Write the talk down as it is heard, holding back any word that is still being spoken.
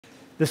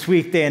This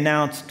week they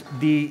announced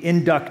the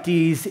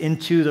inductees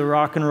into the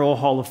Rock and Roll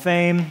Hall of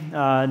Fame,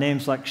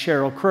 names like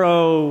Sheryl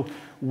Crow,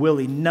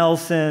 Willie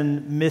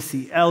Nelson,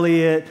 Missy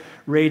Elliott,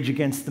 Rage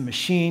Against the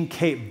Machine,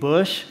 Kate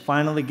Bush,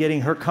 finally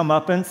getting her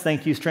comeuppance.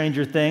 Thank you,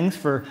 Stranger Things,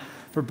 for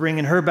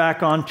bringing her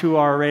back onto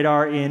our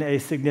radar in a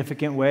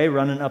significant way,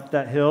 running up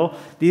that hill.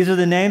 These are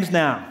the names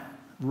now,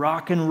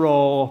 Rock and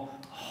Roll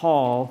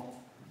Hall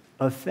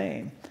of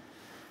Fame.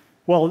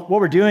 Well, what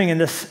we're doing in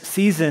this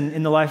season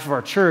in the life of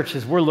our church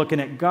is we're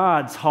looking at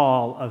God's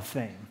Hall of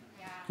Fame.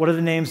 Yeah. What are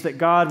the names that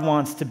God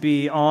wants to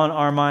be on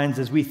our minds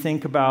as we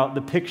think about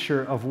the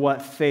picture of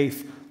what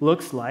faith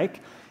looks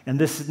like? And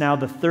this is now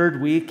the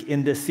third week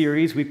in this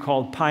series we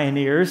called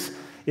Pioneers.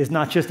 Is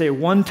not just a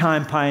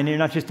one-time pioneer,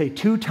 not just a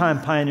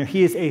two-time pioneer.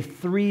 He is a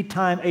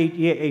three-time,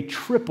 a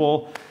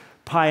triple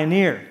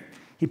pioneer.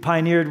 He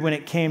pioneered when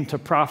it came to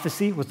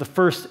prophecy, was the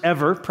first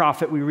ever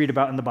prophet we read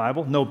about in the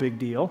Bible. No big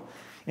deal.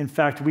 In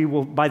fact, we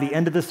will, by the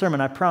end of the sermon,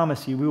 I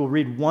promise you, we will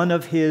read one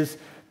of his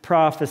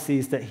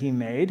prophecies that he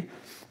made.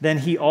 Then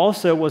he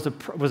also was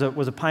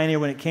a pioneer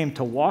when it came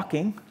to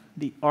walking,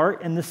 the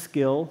art and the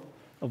skill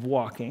of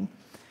walking.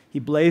 He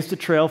blazed a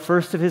trail,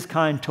 first of his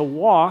kind, to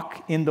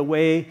walk in the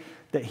way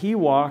that he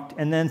walked.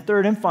 And then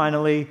third and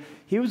finally,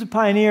 he was a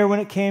pioneer when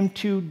it came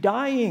to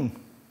dying.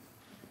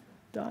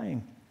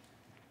 Dying.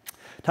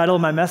 Title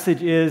of my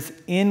message is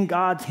In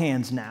God's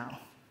Hands Now.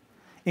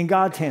 In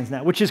God's hands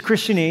now, which is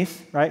Christianese,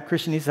 right?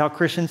 Christianese is how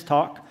Christians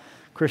talk.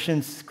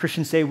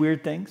 Christians say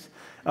weird things.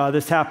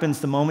 This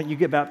happens the moment you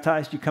get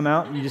baptized. You come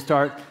out, you just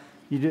start.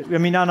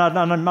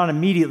 Not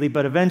immediately,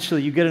 but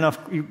eventually you get enough,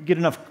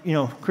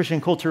 Christian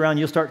culture around,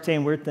 you'll start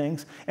saying weird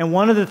things. And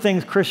one of the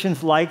things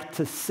Christians like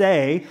to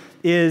say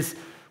is,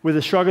 with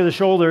a shrug of the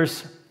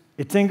shoulders,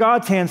 it's in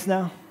God's hands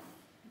now,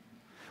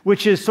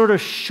 which is sort of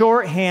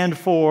shorthand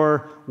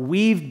for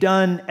we've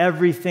done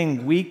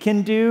everything we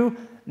can do.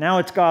 Now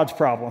it's God's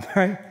problem,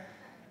 right?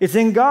 It's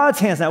in God's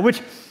hands now,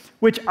 which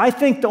I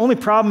think the only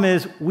problem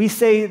is we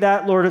say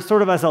that, Lord,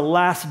 sort of as a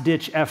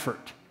last-ditch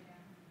effort.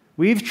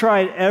 We've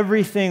tried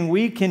everything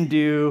we can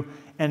do,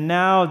 and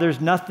now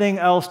there's nothing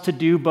else to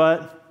do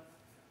but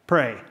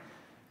pray.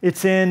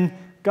 It's in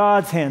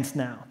God's hands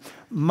now.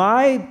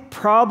 My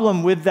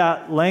problem with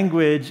that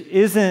language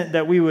isn't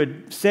that we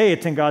would say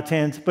it's in God's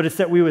hands, but it's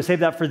that we would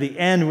save that for the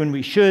end when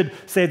we should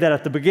say that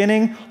at the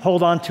beginning,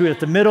 hold on to it at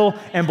the middle,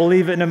 and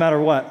believe it no matter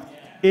what.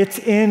 It's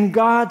in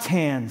God's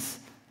hands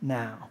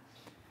now.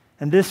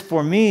 And this,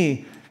 for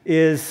me,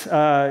 is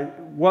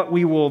what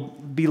we will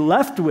be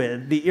left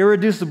with, the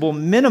irreducible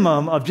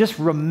minimum of just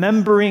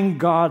remembering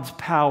God's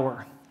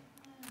power.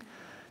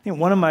 I think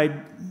one of my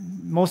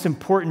most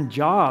important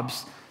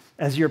jobs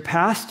as your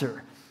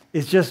pastor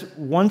is just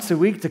once a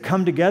week to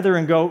come together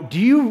and go,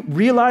 do you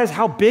realize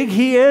how big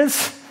he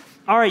is?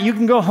 All right, you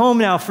can go home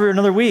now for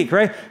another week,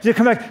 right? You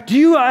come back. Do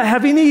you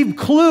have any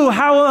clue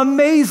how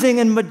amazing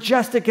and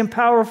majestic and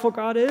powerful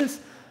God is?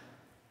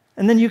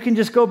 And then you can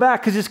just go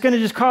back because it's going to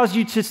just cause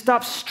you to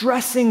stop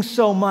stressing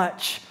so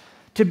much,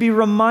 to be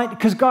reminded,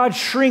 because God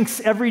shrinks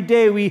every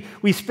day we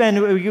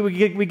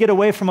get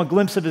away from a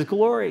glimpse of his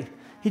glory.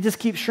 He just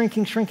keeps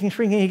shrinking.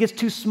 He gets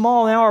too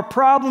small. Now our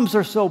problems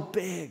are so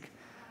big.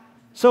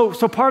 So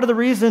part of the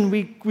reason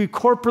we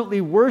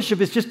corporately worship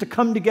is just to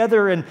come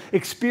together and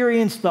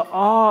experience the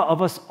awe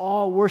of us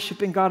all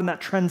worshiping God in that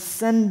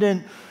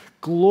transcendent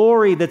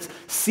glory that's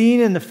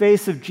seen in the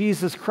face of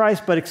Jesus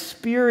Christ, but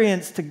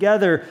experienced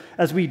together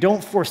as we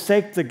don't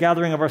forsake the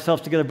gathering of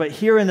ourselves together. But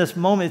here in this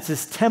moment, it's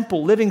this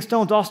temple, living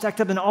stones all stacked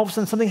up, and all of a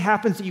sudden something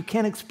happens that you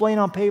can't explain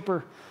on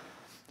paper.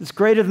 It's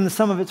greater than the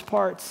sum of its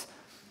parts.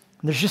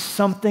 And there's just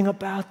something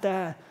about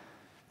that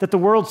the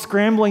world's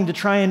scrambling to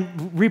try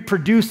and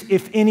reproduce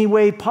by any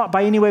way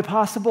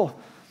possible.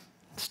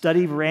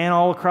 Study ran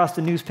all across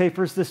the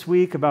newspapers this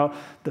week about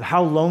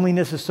how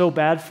loneliness is so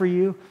bad for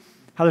you,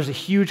 how there's a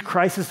huge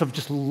crisis of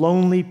just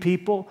lonely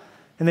people,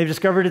 and they've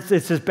discovered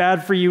it's as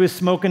bad for you as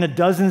smoking a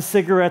dozen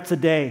cigarettes a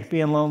day,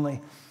 being lonely.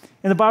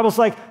 And the Bible's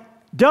like,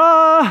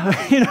 duh!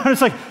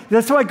 It's like,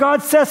 that's why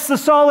God sets the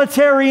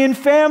solitary in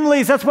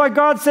families. That's why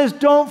God says,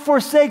 don't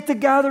forsake the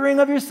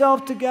gathering of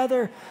yourself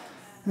together.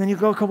 And then you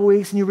go a couple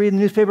weeks and you read in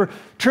the newspaper,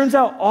 turns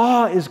out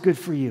awe is good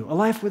for you, a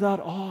life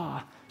without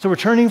awe. So we're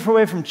turning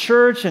away from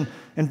church and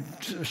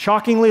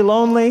shockingly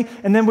lonely,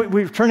 and then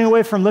we're turning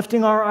away from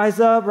lifting our eyes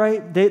up,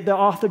 right? The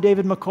author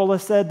David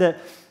McCullough said that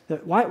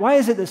why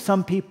is it that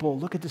some people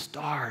look at the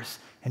stars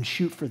and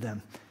shoot for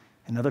them,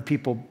 and other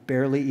people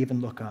barely even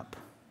look up?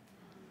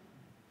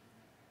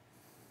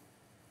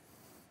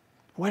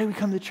 Why do we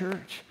come to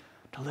church?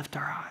 To lift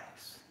our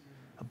eyes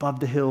above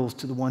the hills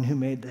to the one who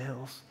made the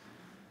hills.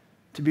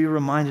 To be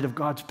reminded of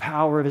God's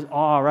power, of his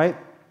awe, right?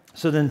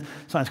 So then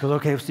science goes,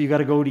 okay, so you got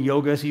to go to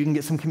yoga so you can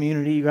get some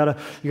community. You got to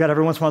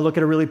every once in a while look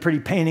at a really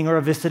pretty painting or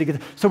a vista to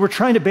get. So we're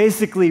trying to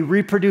basically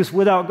reproduce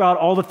without God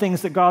all the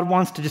things that God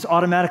wants to just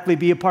automatically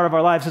be a part of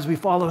our lives as we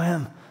follow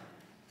him.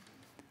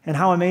 And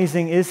how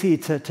amazing is he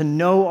to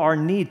know our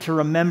need, to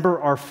remember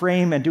our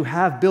frame, and to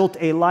have built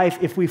a life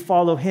if we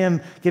follow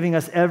him, giving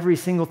us every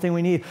single thing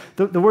we need.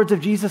 The words of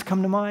Jesus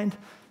come to mind.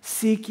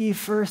 Seek ye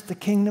first the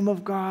kingdom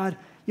of God.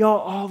 Y'all,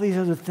 all these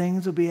other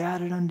things will be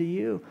added unto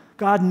you.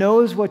 God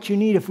knows what you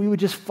need. If we would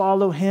just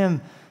follow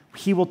him,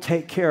 he will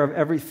take care of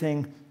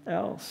everything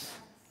else.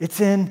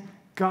 It's in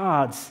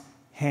God's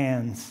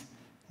hands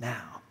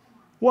now.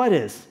 What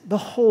is? The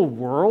whole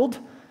world?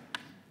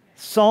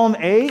 Psalm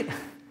 8,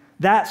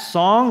 that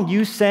song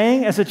you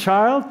sang as a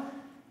child,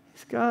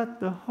 he's got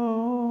the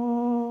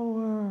whole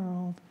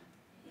world.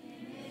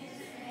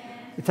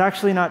 It's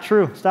actually not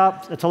true.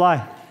 Stop. It's a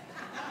lie.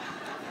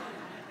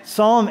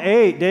 Psalm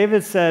 8,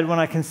 David said, when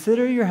I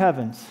consider your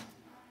heavens,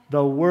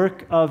 the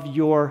work of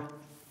your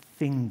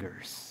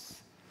fingers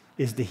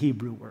is the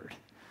Hebrew word.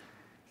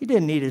 He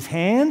didn't need his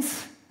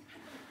hands,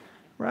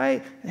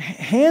 right?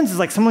 Hands is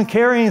like someone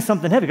carrying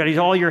something heavy. God, he's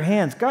all your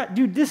hands. God,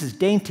 dude, this is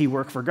dainty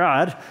work for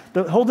God.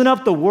 Holding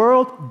up the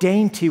world,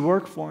 dainty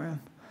work for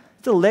him.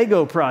 It's a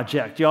Lego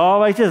project,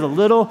 y'all. It's just a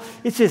little,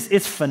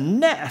 it's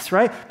finesse,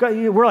 right? God,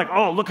 we're like,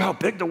 oh, look how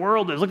big the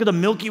world is. Look at the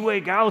Milky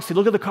Way galaxy.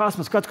 Look at the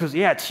cosmos. God goes,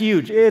 yeah, it's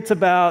huge. It's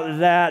about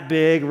that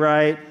big,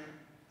 right?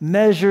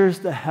 Measures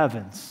the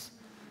heavens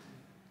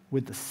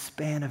with the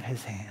span of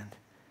his hand.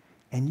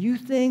 And you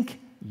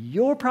think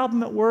your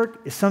problem at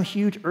work is some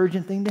huge,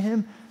 urgent thing to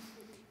him?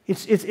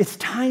 It's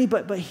tiny,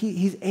 but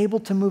he's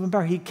able to move in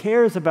power. He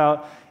cares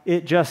about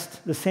it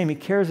just the same. He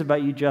cares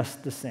about you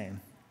just the same.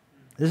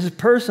 This is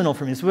personal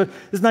for me. This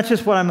is not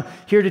just what I'm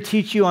here to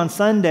teach you on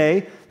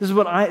Sunday. This is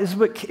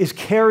what is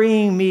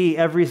carrying me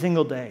every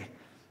single day.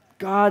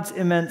 God's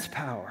immense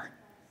power,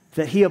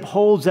 that he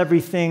upholds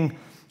everything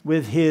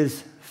with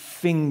his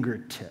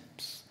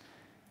fingertips.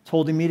 It's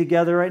holding me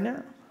together right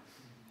now.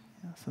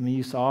 Some of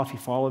you saw, if you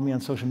followed me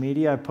on social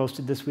media, I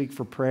posted this week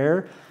for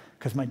prayer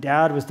because my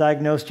dad was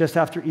diagnosed just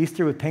after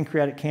Easter with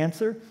pancreatic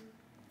cancer,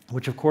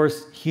 which, of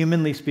course,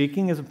 humanly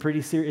speaking, is a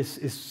pretty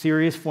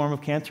serious form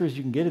of cancer as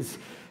you can get. It's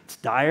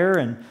dire,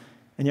 and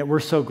yet we're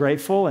so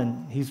grateful,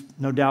 and he's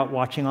no doubt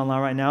watching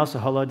online right now, so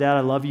hello, Dad,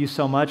 I love you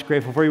so much,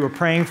 grateful for you. We're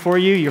praying for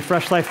you. Your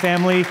Fresh Life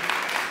family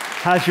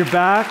has your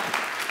back,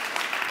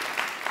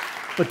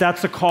 but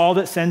that's a call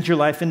that sends your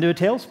life into a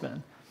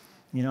tailspin.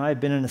 You know,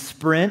 I've been in a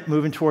sprint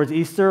moving towards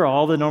Easter,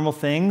 all the normal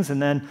things,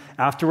 and then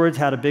afterwards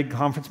had a big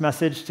conference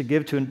message to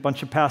give to a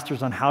bunch of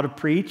pastors on how to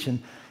preach,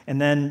 and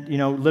then, you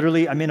know,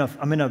 literally I'm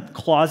in a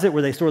closet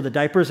where they store the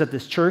diapers at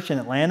this church in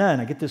Atlanta, and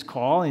I get this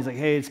call, and he's like,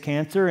 hey, it's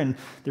cancer, and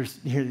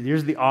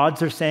here's the odds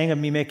they're saying of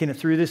me making it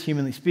through this,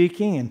 humanly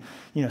speaking, and,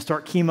 you know,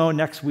 start chemo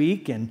next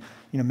week, and,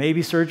 you know,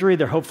 maybe surgery.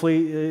 There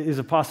hopefully is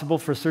a possible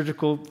for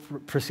surgical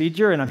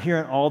procedure, and I'm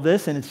hearing all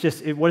this, and it's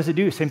just, what does it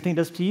do? Same thing it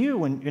does to you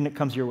when it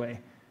comes your way.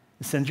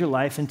 It sends your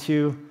life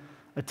into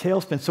a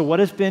tailspin. So what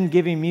has been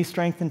giving me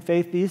strength and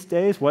faith these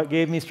days? What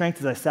gave me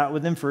strength is I sat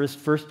with him for his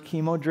first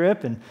chemo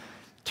drip, and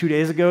 2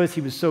 days ago, as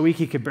he was so weak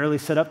he could barely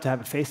sit up to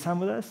have a FaceTime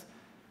with us.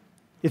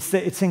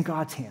 It's in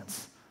God's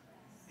hands.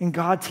 In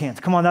God's hands.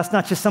 Come on, that's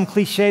not just some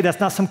cliche.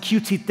 That's not some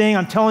cutesy thing.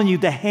 I'm telling you,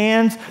 the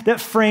hands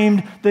that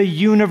framed the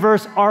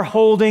universe are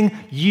holding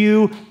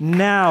you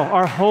now,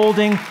 are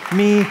holding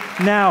me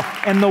now.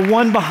 And the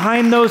one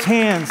behind those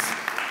hands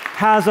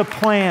has a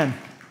plan.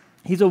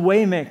 He's a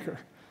way maker.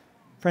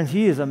 Friends,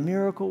 he is a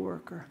miracle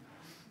worker.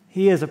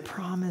 He is a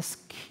promise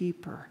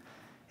keeper.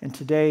 And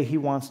today, he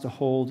wants to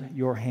hold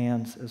your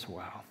hands as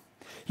well.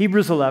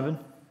 Hebrews 11,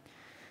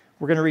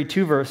 we're going to read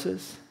 2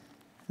 verses.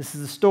 This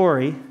is the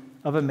story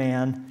of a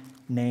man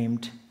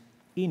named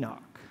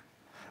Enoch.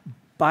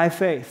 By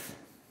faith,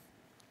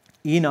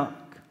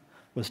 Enoch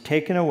was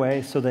taken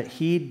away so that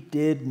he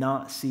did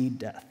not see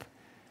death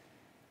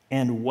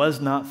and was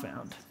not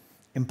found.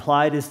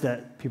 Implied is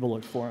that people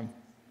looked for him.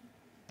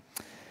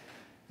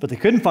 But they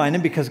couldn't find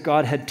him because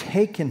God had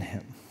taken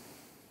him.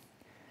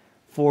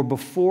 For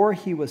before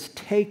he was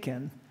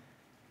taken,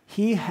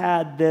 he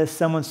had this,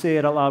 someone say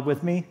it out loud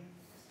with me,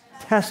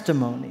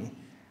 testimony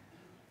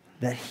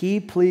that he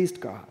pleased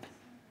God.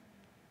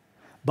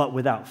 But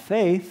without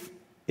faith,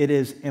 it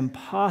is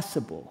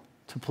impossible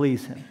to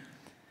please him.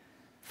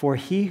 For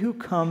he who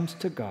comes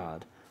to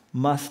God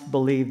must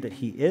believe that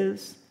he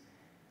is,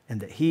 and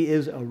that he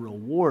is a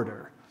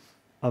rewarder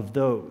of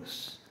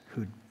those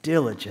who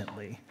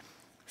diligently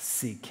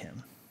seek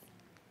him.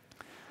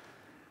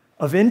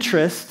 Of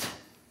interest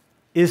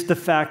is the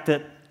fact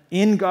that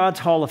in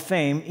God's Hall of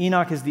Fame,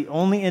 Enoch is the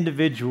only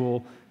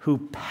individual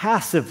who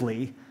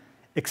passively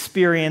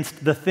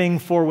experienced the thing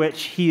for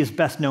which he is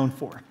best known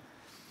for.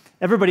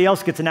 Everybody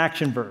else gets an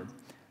action verb.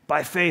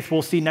 By faith,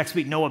 we'll see next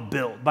week, Noah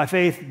built. By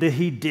faith, that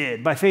he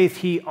did. By faith,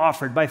 he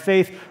offered. By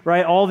faith,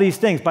 right, all these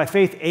things. By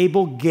faith,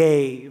 Abel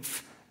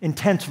gave.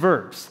 Intense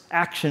verbs,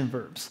 action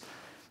verbs.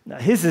 Now,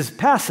 his is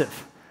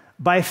passive.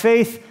 By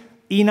faith,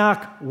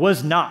 Enoch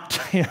was not.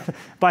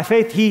 By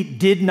faith, he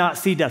did not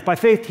see death. By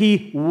faith,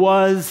 he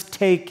was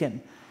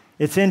taken.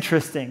 It's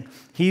interesting.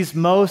 He's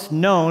most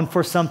known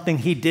for something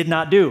he did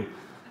not do,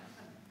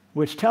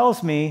 which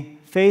tells me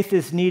faith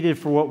is needed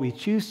for what we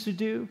choose to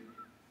do,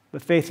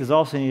 but faith is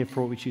also needed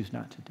for what we choose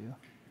not to do.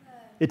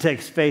 It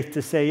takes faith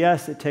to say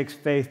yes. It takes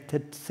faith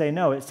to say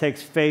no. It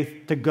takes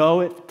faith to go.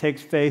 It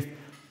takes faith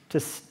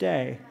to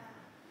stay.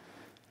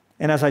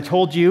 And as I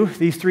told you,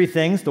 these three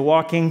things, the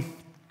walking,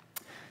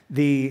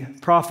 the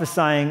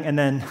prophesying, and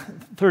then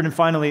third and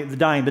finally, the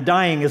dying. The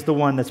dying is the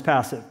one that's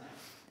passive.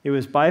 It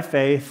was by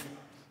faith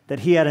that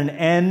he had an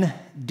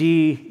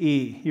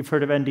NDE. You've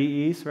heard of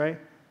NDEs, right?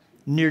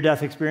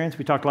 Near-death experience.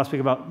 We talked last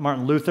week about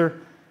Martin Luther.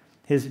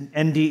 His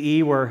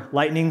NDE where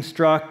lightning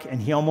struck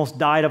and he almost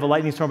died of a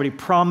lightning storm, but he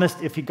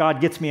promised if God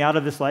gets me out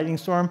of this lightning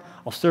storm,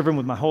 I'll serve him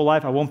with my whole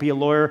life. I won't be a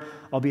lawyer.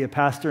 I'll be a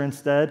pastor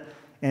instead.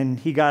 And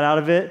he got out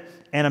of it,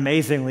 and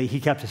amazingly, he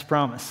kept his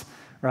promise,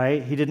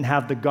 right? He didn't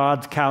have the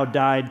God's cow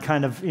died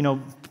kind of,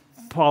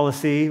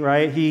 policy,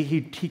 right?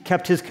 He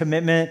kept his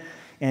commitment,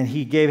 and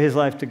he gave his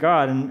life to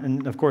God.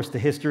 And of course, the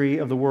history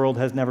of the world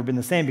has never been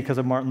the same because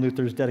of Martin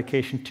Luther's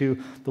dedication to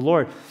the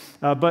Lord.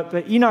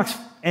 But Enoch's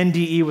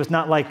NDE was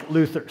not like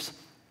Luther's.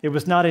 It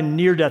was not a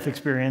near-death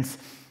experience.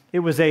 It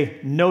was a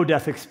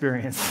no-death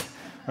experience,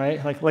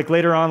 right? Like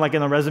later on, like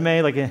in the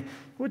resume,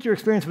 what's your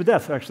experience with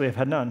death? Actually, I've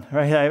had none,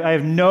 right? I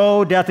have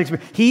no death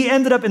experience. He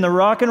ended up in the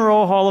Rock and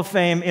Roll Hall of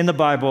Fame in the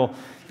Bible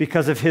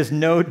because of his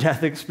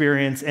no-death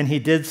experience, and he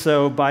did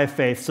so by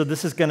faith. So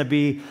this is going to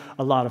be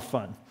a lot of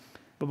fun.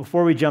 But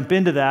before we jump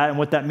into that and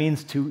what that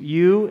means to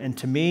you and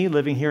to me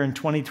living here in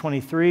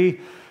 2023,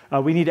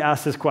 we need to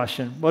ask this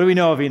question. What do we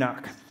know of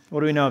Enoch? What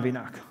do we know of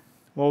Enoch?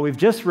 Well, we've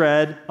just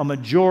read a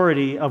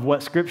majority of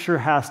what Scripture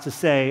has to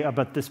say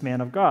about this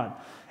man of God.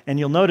 And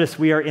you'll notice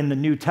we are in the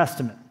New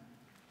Testament.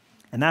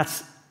 And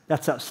that's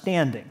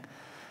outstanding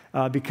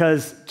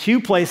because two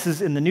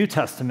places in the New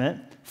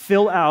Testament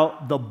fill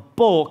out the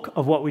bulk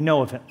of what we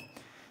know of him.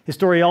 His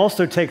story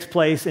also takes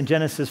place in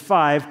Genesis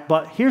 5,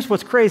 but here's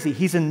what's crazy.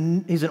 He's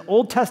an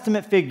Old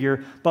Testament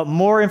figure, but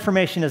more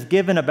information is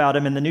given about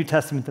him in the New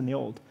Testament than the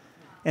Old.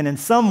 And in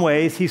some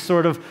ways, he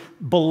sort of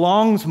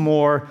belongs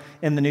more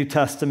in the New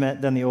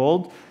Testament than the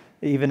Old,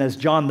 even as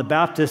John the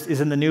Baptist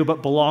is in the New,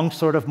 but belongs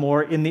sort of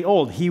more in the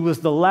Old. He was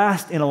the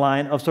last in a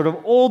line of sort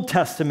of Old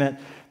Testament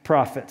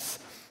prophets.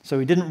 So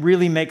he didn't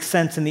really make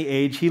sense in the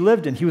age he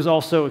lived in. He was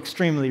also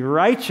extremely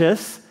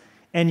righteous,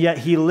 and yet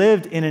he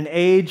lived in an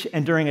age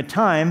and during a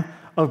time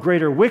of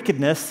greater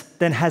wickedness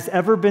than has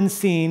ever been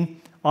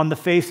seen on the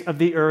face of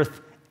the earth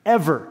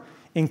ever,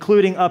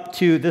 including up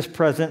to this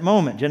present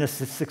moment.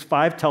 Genesis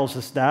 6:5 tells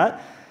us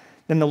that.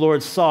 Then the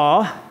Lord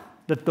saw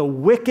that the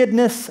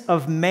wickedness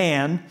of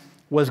man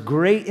was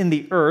great in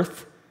the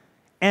earth,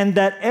 and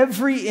that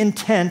every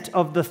intent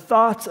of the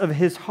thoughts of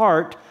his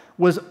heart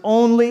was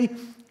only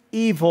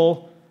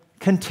evil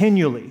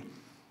continually.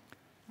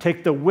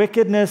 Take the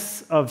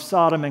wickedness of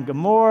Sodom and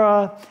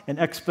Gomorrah and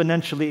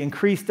exponentially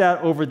increase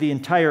that over the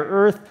entire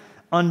earth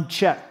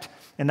unchecked.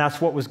 And that's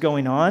what was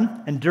going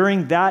on. And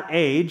during that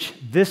age,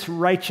 this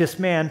righteous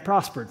man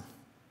prospered.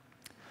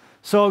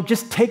 So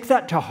just take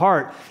that to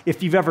heart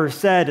if you've ever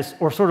said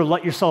or sort of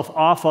let yourself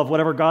off of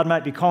whatever God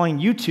might be calling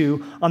you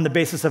to on the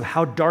basis of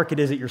how dark it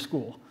is at your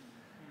school,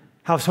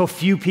 how so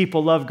few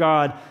people love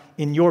God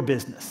in your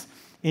business,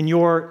 in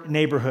your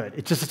neighborhood.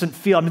 It just doesn't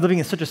feel, I'm living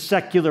in such a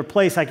secular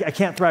place, I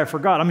can't thrive for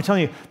God. I'm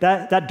telling you,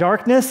 that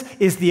darkness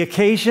is the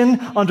occasion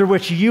under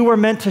which you were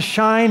meant to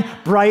shine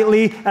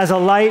brightly as a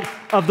light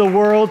of the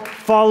world,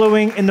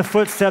 following in the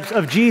footsteps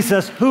of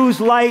Jesus,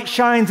 whose light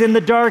shines in the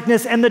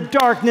darkness, and the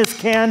darkness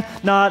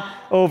cannot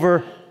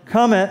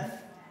overcome it.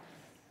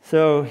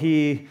 So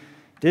he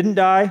didn't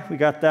die, we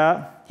got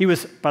that. He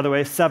was, by the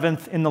way,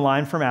 seventh in the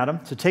line from Adam.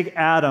 So take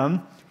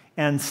Adam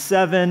and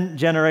 7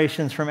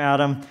 generations from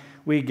Adam,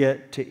 we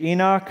get to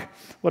Enoch.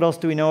 What else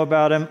do we know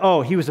about him?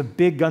 Oh, he was a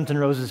big Guns N'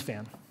 Roses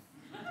fan.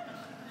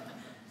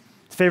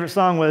 His favorite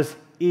song was,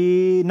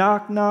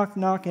 Enoch, knock,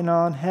 knocking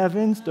on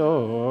heaven's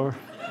door.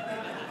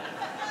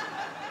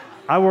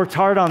 I worked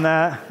hard on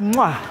that.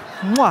 Mwah,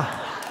 mwah,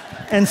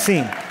 and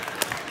scene.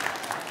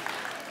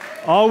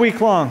 All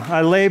week long,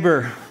 I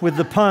labor with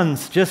the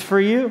puns just for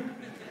you,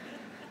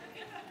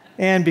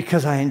 and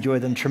because I enjoy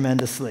them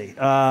tremendously.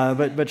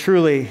 But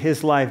truly,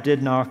 his life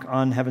did knock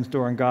on heaven's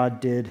door, and God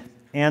did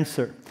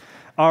answer.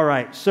 All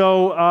right,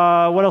 so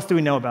what else do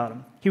we know about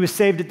him? He was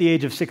saved at the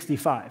age of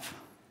 65.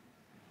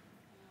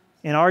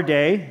 In our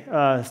day,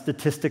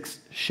 statistics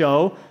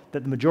show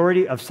that the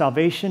majority of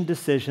salvation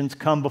decisions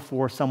come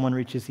before someone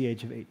reaches the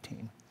age of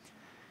 18,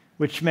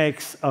 which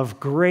makes of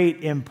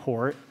great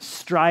import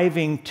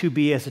striving to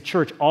be, as a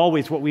church,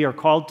 always what we are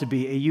called to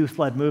be, a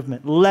youth-led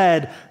movement,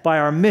 led by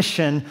our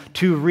mission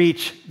to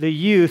reach the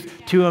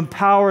youth, to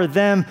empower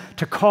them,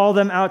 to call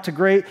them out to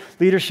great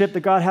leadership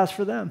that God has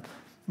for them.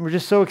 We're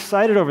just so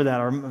excited over that.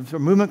 Our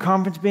movement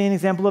conference being an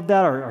example of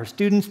that, our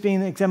students being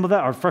an example of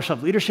that, our Fresh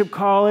Up Leadership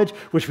College,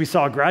 which we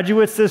saw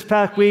graduates this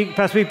past week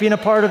being a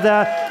part of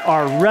that,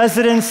 our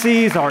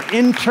residencies, our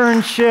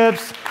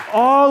internships,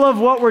 all of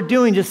what we're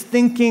doing, just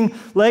thinking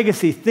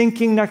legacy,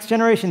 thinking next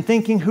generation,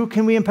 thinking who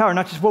can we empower,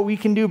 not just what we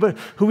can do, but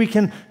who we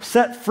can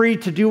set free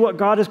to do what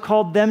God has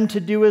called them to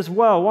do as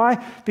well.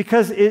 Why?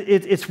 Because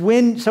it's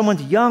when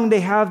someone's young, they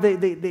have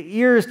the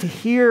ears to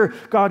hear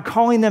God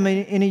calling them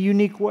in a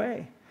unique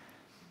way.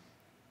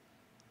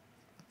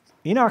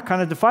 Enoch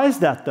kind of defies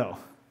that, though.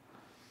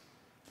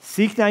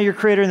 Seek now your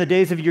Creator in the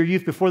days of your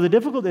youth before the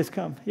difficult days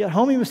come. Yet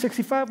homie was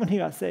 65 when he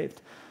got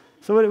saved.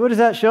 So what does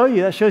that show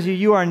you? That shows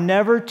you are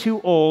never too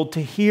old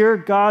to hear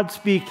God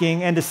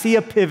speaking and to see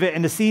a pivot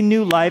and to see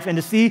new life and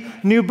to see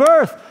new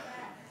birth.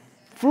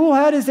 Fool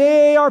had his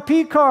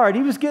AARP card.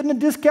 He was getting a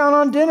discount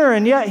on dinner,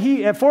 and yet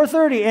he at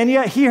 4:30, and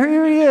yet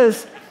here he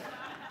is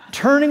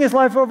turning his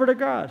life over to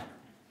God.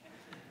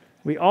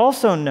 We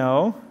also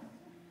know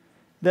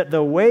that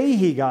the way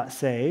he got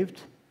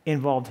saved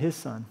involved his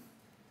son.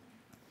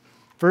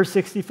 First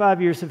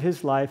 65 years of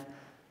his life,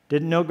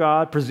 didn't know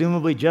God,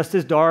 presumably just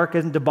as dark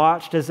and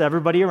debauched as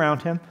everybody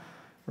around him,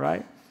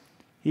 right?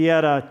 He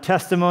had a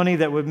testimony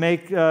that would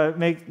make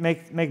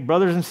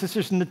brothers and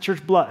sisters in the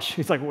church blush.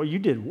 He's like, well, you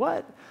did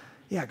what?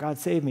 Yeah, God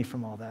saved me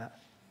from all that.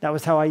 That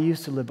was how I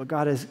used to live, but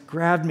God has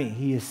grabbed me.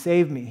 He has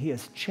saved me. He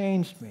has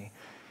changed me.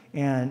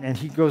 And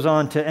he goes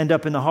on to end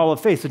up in the hall of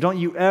faith. So don't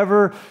you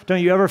ever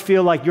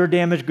feel like you're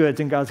damaged goods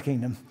in God's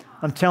kingdom.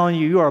 I'm telling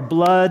you, you are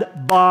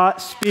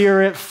blood-bought,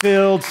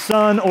 spirit-filled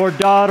son or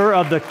daughter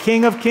of the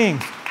King of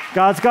Kings.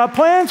 God's got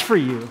plans for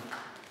you.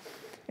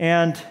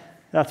 And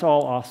that's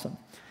all awesome.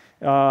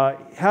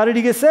 How did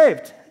he get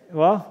saved?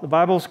 Well, the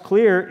Bible's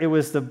clear. It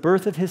was the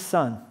birth of his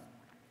son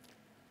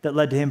that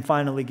led to him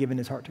finally giving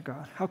his heart to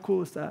God. How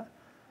cool is that?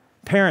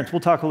 Parents, we'll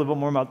talk a little bit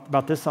more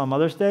about this on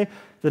Mother's Day.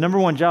 The number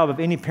one job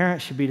of any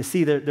parent should be to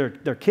see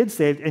their kids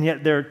saved, and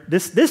yet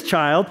this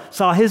child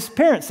saw his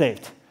parents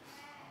saved.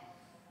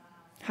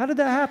 How did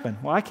that happen?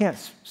 Well, I can't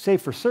say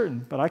for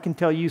certain, but I can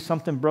tell you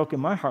something broke in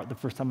my heart the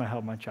first time I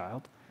held my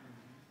child.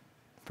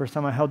 First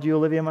time I held you,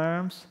 Olivia, in my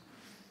arms,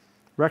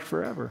 wrecked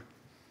forever.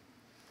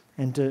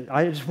 And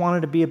I just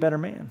wanted to be a better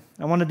man.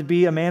 I wanted to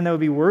be a man that would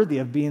be worthy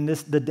of being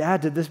the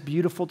dad to this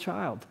beautiful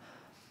child.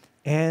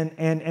 And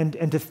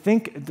to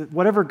think that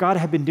whatever God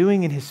had been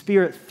doing in his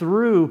spirit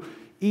through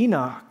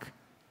Enoch,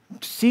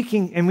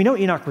 seeking, and we know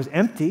Enoch was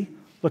empty,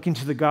 looking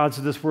to the gods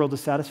of this world to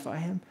satisfy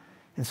him.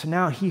 And so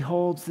now he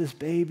holds this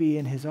baby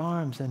in his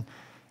arms,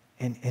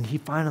 and he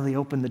finally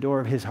opened the door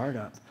of his heart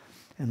up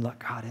and let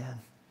God in.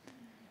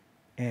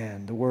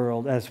 And the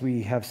world, as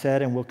we have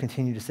said and will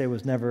continue to say,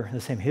 was never the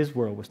same. His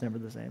world was never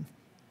the same.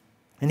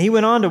 And he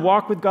went on to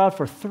walk with God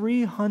for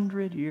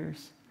 300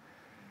 years.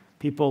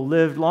 People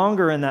lived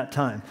longer in that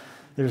time.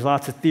 There's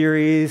lots of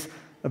theories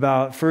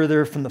about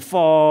further from the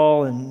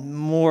fall and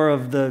more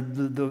of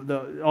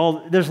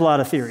there's a lot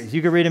of theories.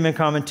 You can read them in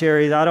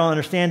commentaries. I don't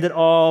understand it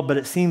all, but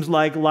it seems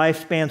like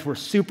lifespans were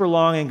super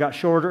long and got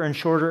shorter and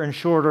shorter and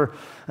shorter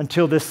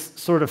until this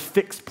sort of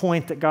fixed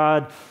point that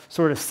God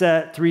sort of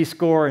set,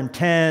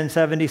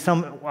 70,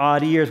 some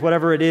odd years,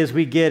 whatever it is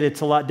we get, it's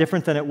a lot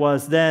different than it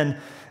was then.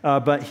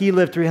 But he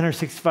lived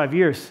 365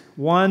 years,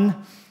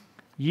 1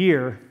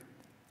 year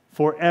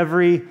for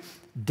every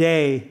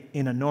day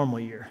in a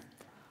normal year.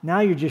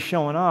 Now you're just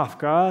showing off,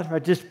 God,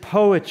 right? Just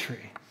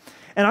poetry.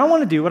 And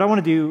what I want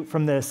to do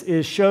from this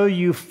is show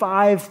you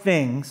 5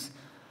 things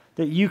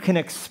that you can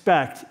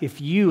expect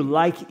if you,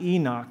 like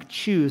Enoch,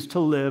 choose to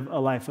live a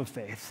life of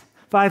faith.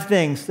 5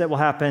 things that will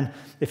happen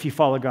if you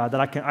follow God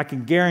that I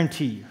can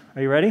guarantee you.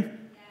 Are you ready?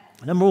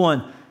 Yes. Number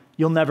 1,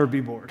 you'll never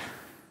be bored.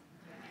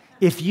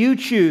 If you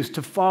choose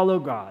to follow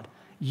God,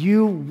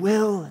 you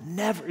will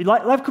never.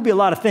 Life could be a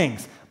lot of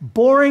things.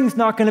 Boring's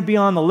not going to be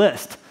on the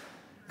list.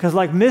 Because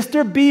like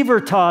Mr.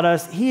 Beaver taught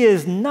us, he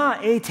is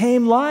not a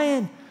tame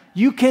lion.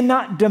 You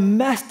cannot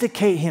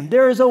domesticate him.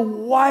 There is a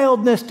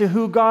wildness to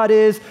who God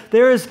is.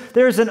 There's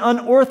an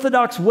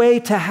unorthodox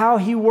way to how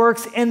he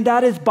works, and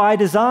that is by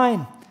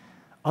design.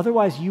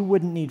 Otherwise, you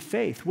wouldn't need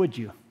faith, would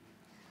you?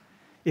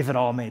 If it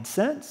all made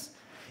sense.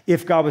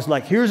 If God was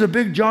like, here's a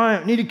big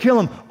giant, need to kill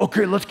him.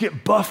 Okay, let's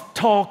get buff,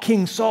 tall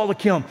King Saul to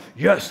kill him.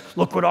 Yes,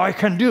 look what I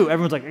can do.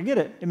 Everyone's like, I get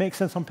it. It makes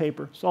sense on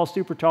paper. Saul's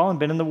super tall and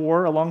been in the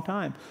war a long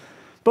time.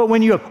 But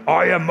when you have,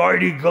 I am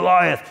mighty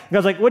Goliath,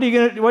 God's like, what are you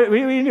going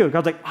to do?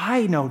 God's like,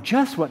 I know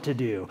just what to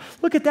do.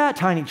 Look at that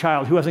tiny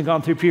child who hasn't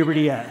gone through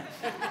puberty yet.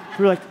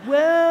 We're like,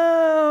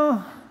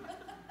 well,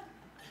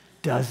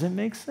 doesn't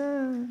make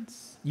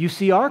sense. You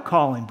see our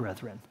calling,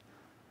 brethren.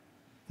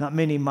 Not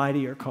many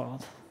mighty are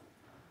called.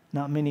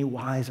 Not many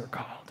wise are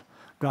called.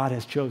 God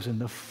has chosen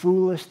the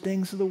foolish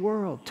things of the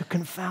world to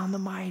confound the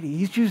mighty.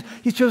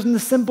 He's chosen the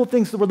simple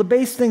things of the world, the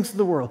base things of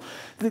the world.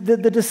 The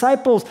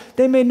disciples,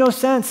 they made no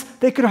sense.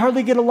 They could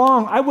hardly get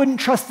along. I wouldn't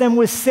trust them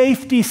with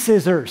safety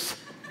scissors.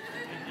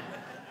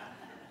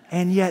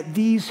 And yet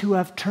these who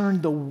have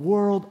turned the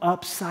world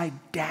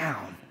upside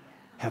down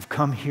have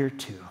come here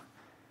too.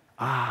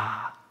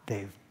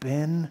 They've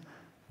been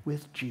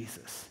with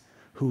Jesus,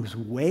 whose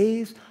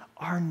ways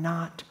are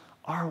not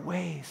our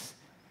ways.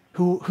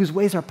 Whose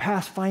ways are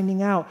past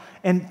finding out.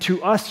 And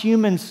to us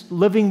humans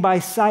living by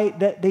sight,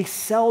 that they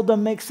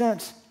seldom make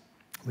sense.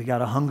 We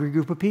got a hungry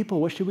group of people.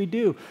 What should we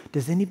do?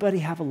 Does anybody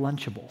have a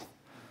Lunchable?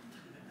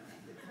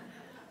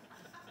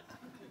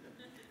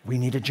 We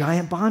need a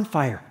giant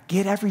bonfire.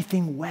 Get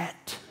everything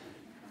wet.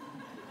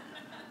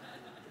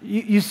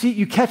 You see,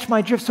 you catch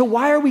my drift. So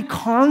why are we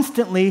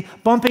constantly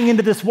bumping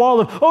into this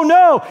wall of, oh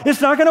no, it's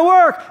not going to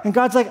work? And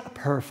God's like,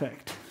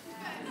 perfect.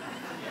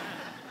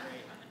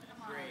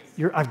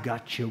 I've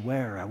got you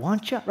where I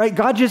want you, right?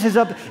 God just is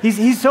up.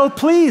 He's so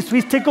pleased.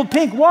 He's tickled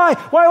pink.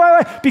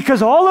 Why?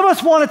 Because all of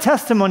us want a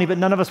testimony, but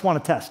none of us want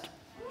a test.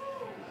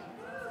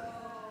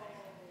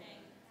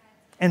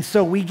 And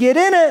so we get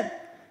in it.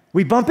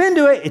 We bump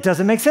into it. It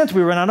doesn't make sense.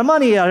 We run out of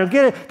money. I don't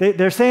get it.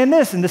 They're saying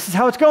this, and this is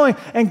how it's going.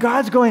 And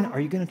God's going, are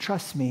you going to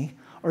trust me,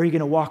 or are you going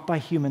to walk by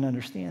human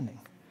understanding?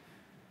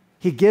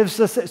 He gives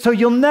us, so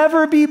you'll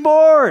never be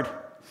bored.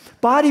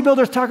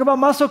 Bodybuilders talk about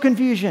muscle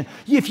confusion.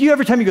 If you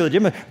every time you go to the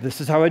gym, this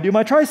is how I do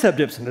my tricep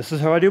dips, and this is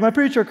how I do my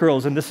preacher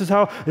curls, and this is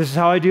how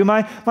I do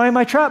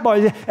my trap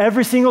bar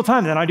every single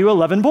time. Then I do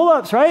 11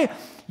 pull-ups, right?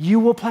 You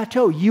will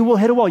plateau. You will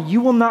hit a wall.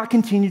 You will not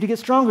continue to get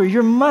stronger.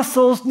 Your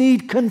muscles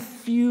need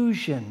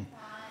confusion,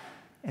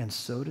 and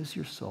so does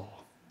your soul.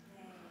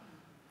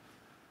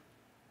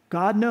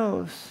 God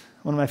knows.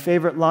 One of my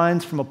favorite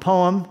lines from a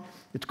poem,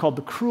 it's called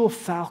 "The Cruel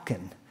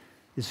Falcon,"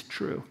 is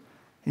true.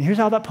 And here's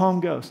how that poem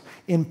goes.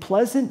 In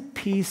pleasant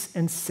peace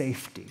and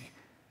safety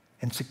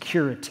and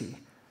security,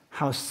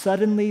 how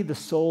suddenly the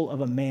soul of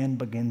a man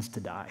begins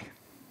to die.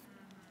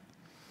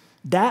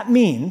 That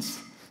means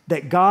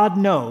that God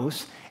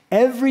knows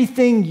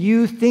everything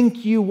you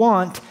think you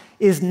want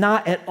is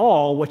not at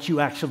all what you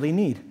actually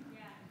need.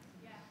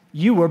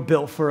 You were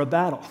built for a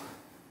battle.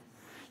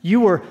 You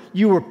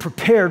were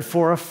prepared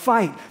for a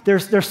fight.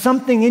 There's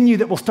something in you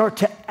that will start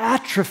to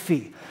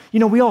atrophy. You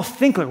know, we all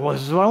think like, well,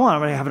 this is what I want.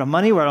 I'm going to have enough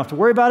money where I don't have to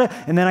worry about it.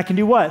 And then I can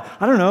do what?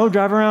 I don't know,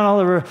 drive around all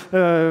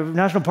over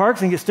national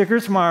parks and get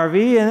stickers from my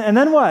RV. And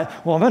then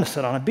what? Well, I'm going to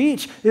sit on a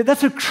beach.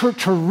 That's a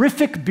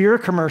terrific beer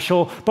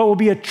commercial, but will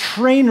be a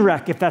train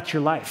wreck if that's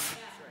your life.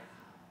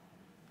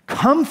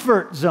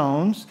 Comfort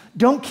zones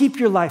don't keep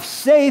your life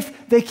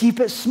safe, they keep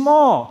it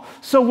small.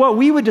 So what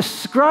we would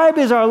describe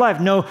as our life,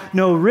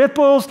 no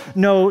ripples,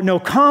 no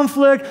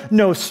conflict,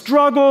 no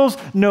struggles,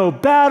 no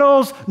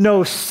battles,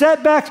 no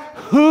setbacks.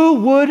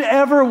 Who would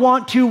ever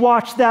want to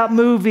watch that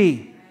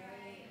movie?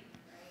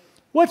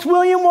 What's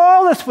William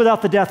Wallace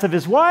without the death of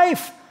his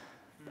wife?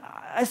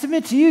 I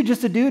submit to you,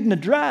 just a dude in a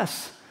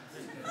dress.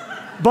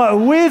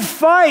 But with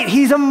fight,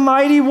 he's a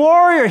mighty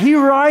warrior. He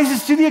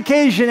rises to the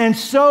occasion, and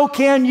so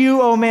can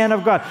you, O man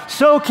of God.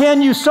 So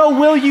can you, so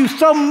will you,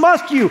 so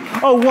must you,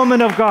 O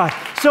woman of God.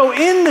 So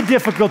in the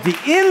difficulty,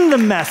 in the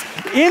mess,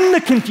 in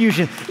the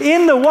confusion,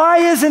 in the why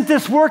isn't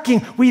this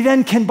working, we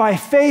then can by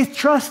faith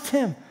trust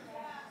him.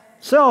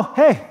 So,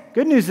 hey,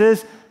 good news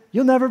is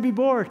you'll never be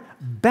bored.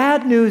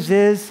 Bad news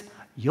is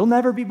you'll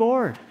never be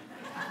bored.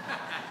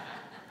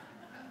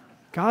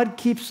 God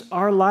keeps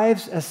our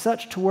lives as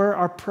such to where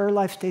our prayer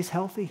life stays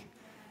healthy.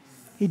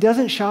 He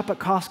doesn't shop at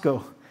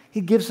Costco.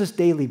 He gives us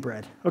daily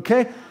bread,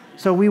 okay?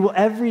 So we will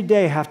every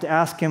day have to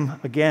ask him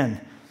again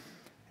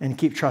and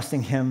keep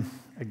trusting him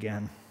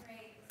again.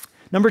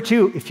 Number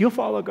 2, if you'll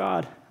follow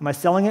God, am I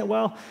selling it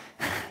well?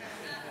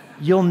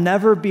 You'll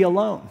never be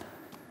alone.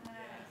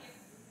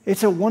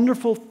 It's a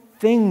wonderful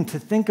thing to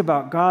think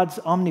about God's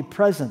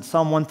omnipresence,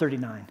 Psalm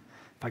 139.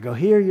 If I go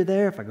here, you're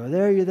there. If I go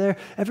there, you're there.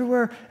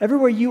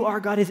 Everywhere you are,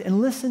 God is.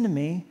 And listen to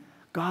me,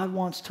 God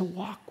wants to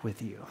walk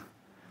with you.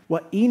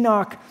 What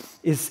Enoch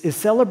is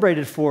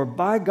celebrated for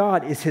by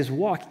God is his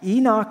walk.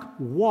 Enoch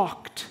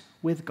walked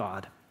with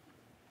God.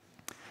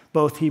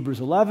 Both Hebrews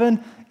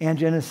 11 and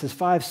Genesis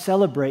 5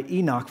 celebrate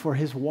Enoch for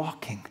his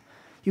walking.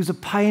 He was a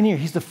pioneer.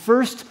 He's the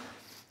first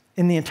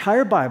in the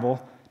entire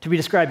Bible to be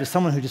described as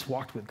someone who just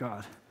walked with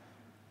God.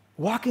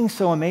 Walking's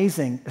so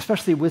amazing,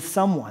 especially with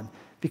someone.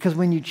 Because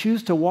when you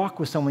choose to walk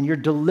with someone, you're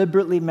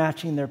deliberately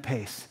matching their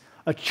pace.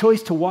 A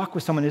choice to walk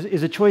with someone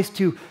is a choice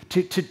to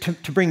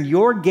bring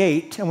your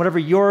gait and whatever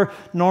your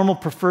normal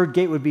preferred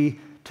gait would be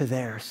to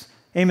theirs.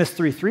 Amos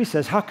 3:3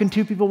 says, how can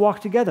two people walk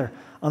together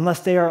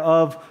unless they are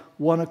of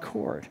one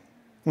accord?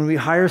 When we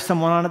hire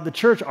someone on at the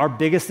church, our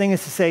biggest thing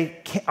is to say,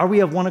 are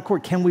we of one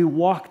accord? Can we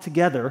walk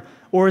together?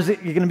 Or is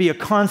it going to be a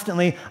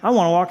constantly, I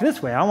want to walk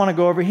this way, I want to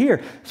go over here.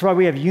 That's why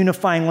we have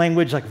unifying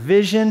language like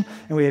vision,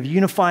 and we have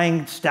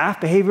unifying staff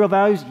behavioral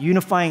values,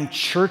 unifying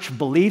church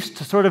beliefs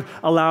to sort of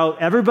allow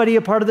everybody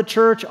a part of the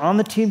church on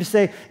the team to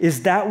say,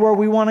 is that where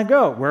we want to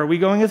go? Where are we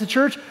going as a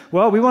church?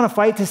 Well, we want to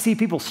fight to see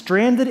people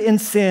stranded in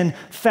sin,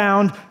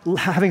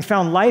 having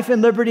found life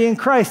and liberty in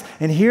Christ.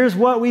 And here's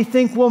what we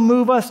think will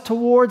move us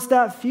towards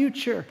that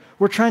future.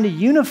 We're trying to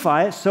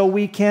unify it so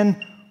we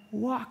can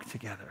walk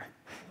together.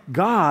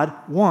 God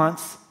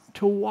wants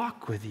to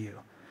walk with you.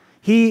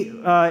 He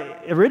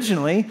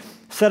originally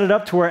set it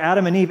up to where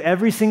Adam and Eve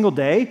every single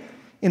day,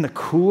 in the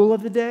cool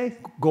of the day,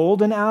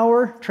 golden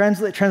hour,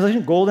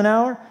 translation, golden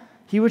hour,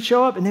 he would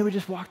show up and they would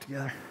just walk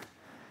together.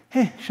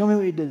 Hey, show me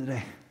what you did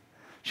today.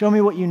 Show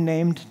me what you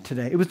named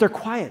today. It was their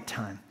quiet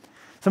time.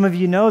 Some of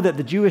you know that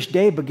the Jewish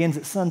day begins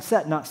at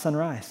sunset, not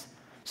sunrise.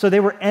 So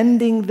they were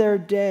ending their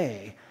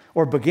day,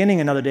 or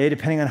beginning another day,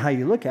 depending on how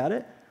you look at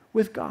it,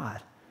 with God.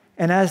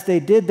 And as they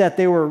did that,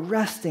 they were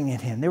resting in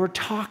him. They were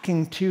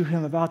talking to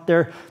him about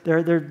their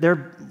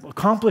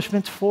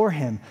accomplishments for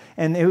him.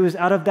 And it was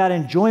out of that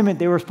enjoyment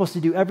they were supposed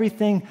to do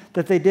everything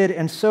that they did.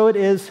 And so it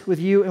is with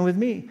you and with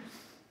me.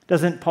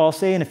 Doesn't Paul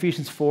say in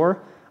Ephesians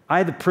 4,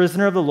 I, the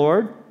prisoner of the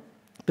Lord,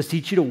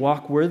 beseech you to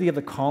walk worthy of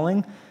the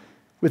calling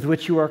with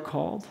which you are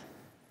called.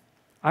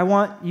 I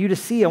want you to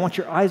see, I want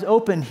your eyes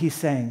open, he's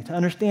saying, to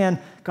understand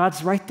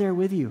God's right there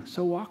with you,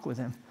 so walk with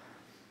him.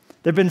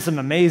 There have been some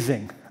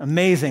amazing,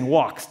 amazing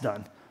walks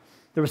done.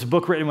 There was a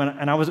book written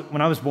when I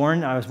was born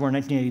in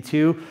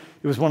 1982.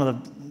 It was one of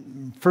the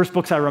first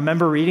books I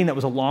remember reading that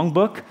was a long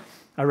book.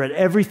 I read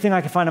everything I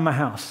could find in my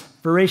house.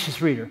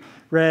 Voracious reader.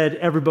 Read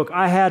every book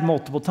I had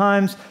multiple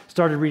times.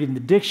 Started reading the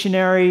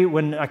dictionary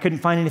when I couldn't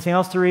find anything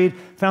else to read.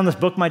 Found this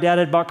book my dad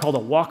had bought called A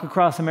Walk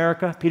Across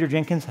America. Peter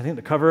Jenkins, I think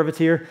the cover of it's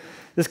here.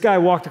 This guy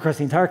walked across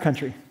the entire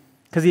country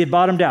because he had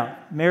bottomed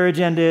out. Marriage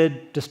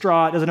ended,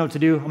 distraught, doesn't know what to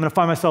do. I'm going to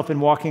find myself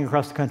in walking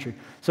across the country.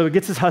 So he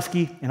gets his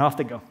husky and off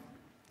they go.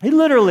 He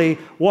literally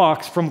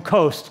walks from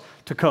coast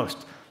to coast.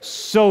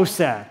 So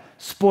sad.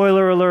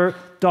 Spoiler alert,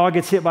 dog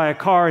gets hit by a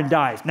car and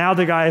dies. Now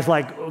the guy is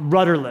like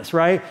rudderless,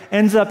 right?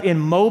 Ends up in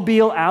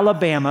Mobile,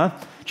 Alabama,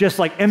 just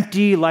like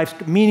empty, life's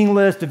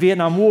meaningless, the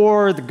Vietnam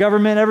War, the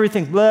government,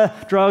 everything, blah,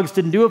 drugs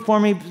didn't do it for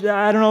me,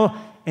 I don't know.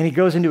 And he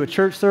goes into a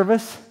church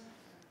service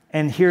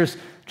and hears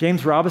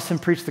James Robison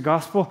preach the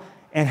gospel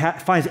and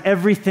finds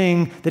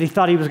everything that he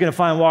thought he was going to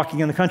find walking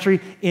in the country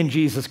in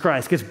Jesus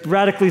Christ. Gets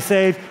radically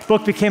saved.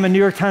 Book became a New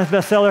York Times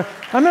bestseller.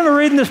 I remember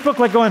reading this book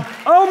like going,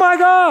 oh my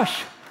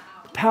gosh,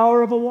 the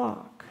power of a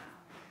walk.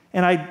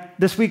 And I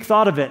this week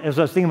thought of it as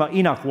I was thinking about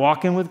Enoch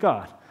walking with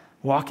God.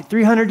 Walking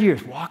 300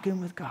 years, walking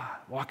with God,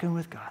 walking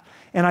with God.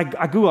 And I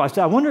Googled, I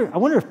said, I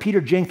wonder if Peter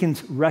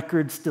Jenkins'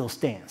 record still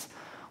stands.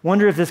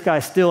 Wonder if this guy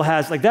still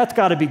has, like that's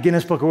got to be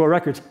Guinness Book of World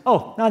Records.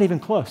 Oh, not even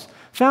close.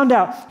 Found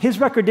out his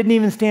record didn't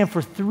even stand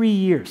for 3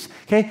 years.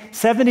 Okay,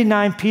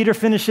 79, Peter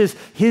finishes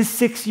his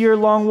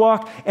 6-year-long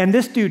walk, and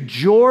this dude,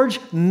 George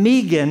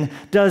Meegan,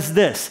 does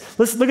this.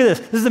 Let's look at this.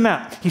 This is the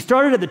map. He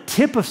started at the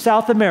tip of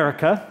South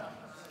America,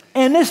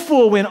 and this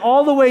fool went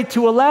all the way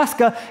to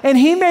Alaska, and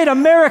he made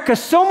America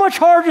so much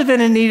harder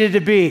than it needed to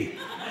be.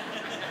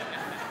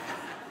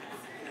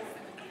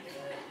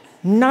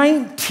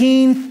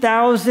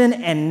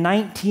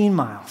 19,019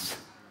 miles.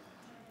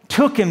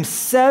 Took him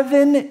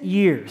 7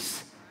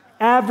 years.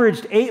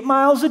 Averaged 8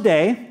 miles a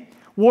day,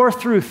 wore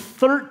through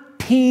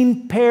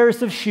 13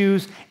 pairs of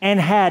shoes, and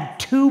had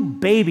 2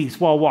 babies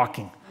while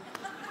walking.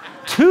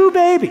 2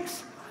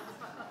 babies.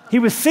 He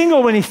was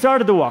single when he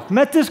started the walk.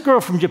 Met this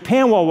girl from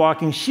Japan while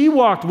walking. She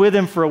walked with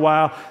him for a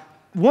while.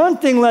 One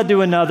thing led to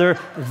another.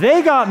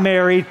 They got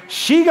married.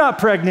 She got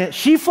pregnant.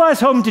 She flies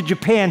home to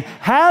Japan,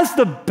 has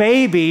the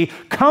baby,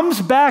 comes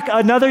back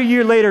another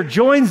year later,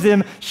 joins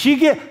them.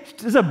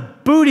 There's a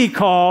booty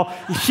call.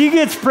 She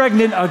gets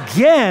pregnant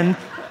again.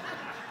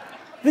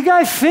 The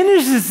guy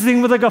finishes this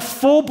thing with like a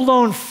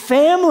full-blown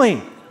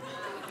family.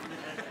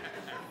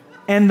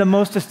 And the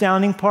most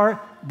astounding part,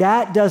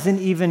 that doesn't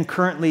even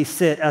currently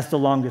sit as the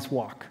longest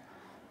walk.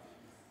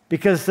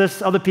 Because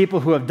there's other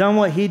people who have done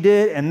what he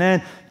did and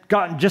then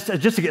gotten, just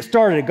to get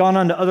started, gone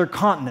on to other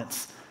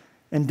continents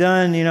and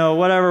done,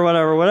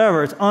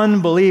 whatever. It's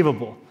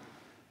unbelievable.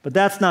 But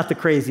that's not the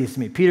craziest to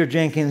me. Peter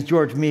Jenkins,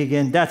 George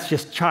Meegan, that's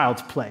just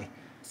child's play.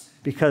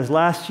 Because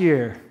last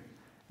year,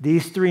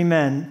 these 3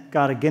 men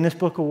got a Guinness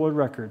Book of World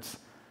Records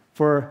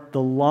for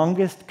the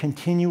longest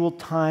continual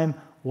time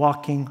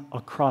walking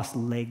across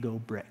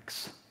Lego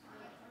bricks.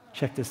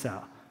 Check this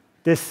out.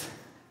 This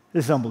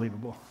is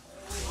unbelievable.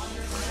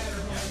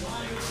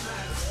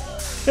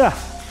 Yeah.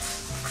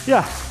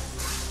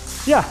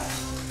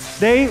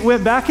 They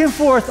went back and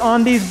forth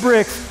on these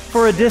bricks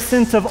for a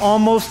distance of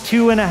almost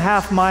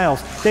 2.5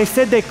 miles. They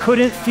said they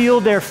couldn't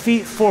feel their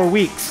feet for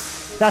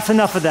weeks. That's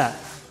enough of that.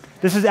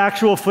 This is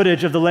actual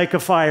footage of the lake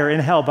of fire in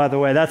hell, by the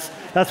way. That's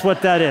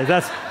what that is.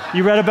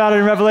 You read about it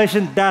in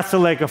Revelation? That's the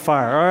lake of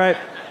fire, all right?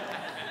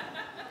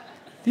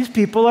 These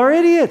people are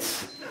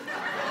idiots.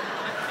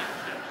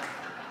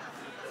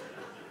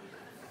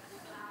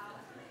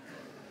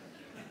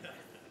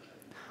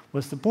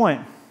 What's the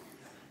point?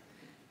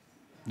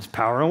 There's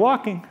power in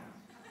walking.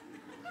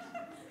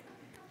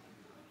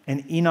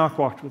 And Enoch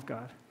walked with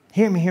God.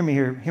 Hear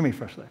me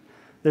firstly.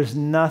 There's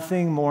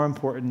nothing more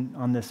important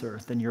on this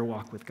earth than your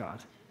walk with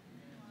God.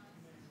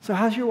 So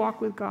how's your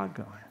walk with God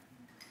going?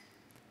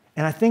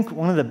 And I think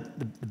one of the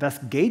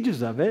best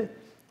gauges of it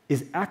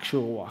is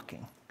actual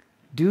walking.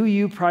 Do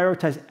you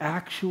prioritize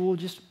actual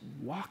just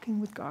walking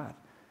with God?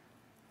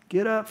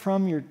 Get up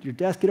from your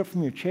desk, get up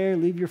from your chair,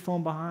 leave your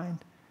phone behind,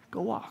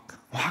 go walk.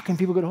 How can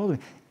people get a hold of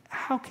you?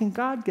 How can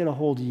God get a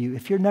hold of you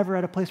if you're never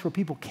at a place where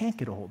people can't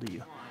get a hold of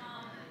you?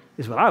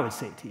 Is what I would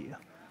say to you.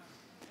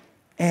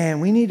 And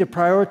we need to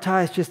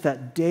prioritize just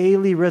that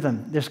daily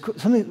rhythm. There's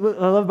something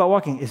I love about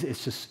walking is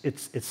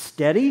it's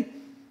steady.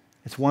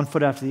 It's one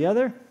foot after the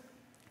other.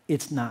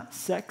 It's not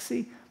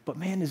sexy, but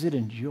man, is it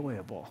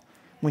enjoyable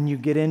when you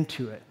get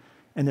into it.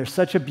 And there's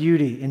such a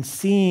beauty in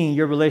seeing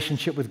your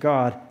relationship with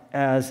God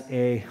as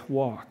a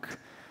walk.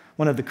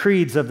 One of the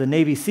creeds of the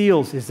Navy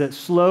SEALs is that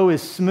slow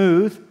is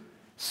smooth,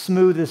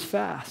 smooth is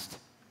fast.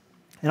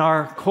 In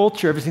our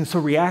culture, everything's so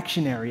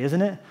reactionary,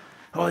 isn't it?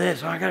 Oh,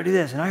 I got to do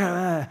this, and I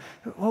got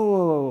to,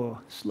 whoa,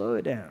 slow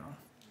it down.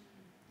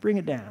 Bring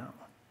it down.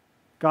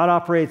 God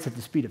operates at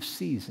the speed of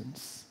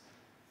seasons.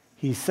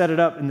 He set it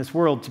up in this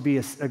world to be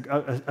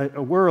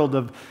a world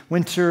of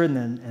winter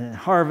and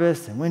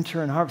harvest, and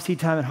winter and harvest, seed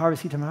time and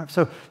harvest, seed time and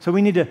harvest. So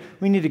we need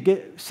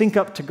to sync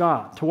up to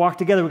God. To walk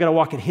together, we've got to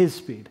walk at his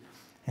speed.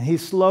 And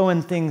he's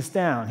slowing things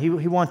down. He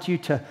wants you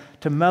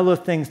to mellow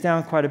things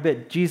down quite a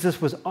bit. Jesus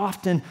was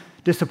often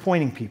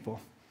disappointing people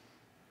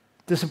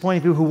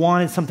who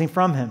wanted something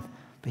from him.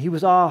 But he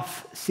was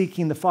off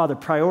seeking the Father,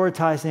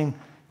 prioritizing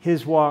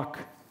his walk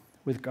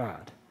with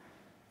God.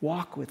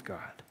 Walk with God.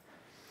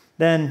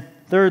 Then,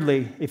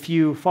 thirdly, if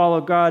you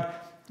follow God,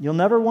 you'll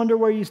never wonder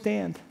where you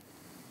stand.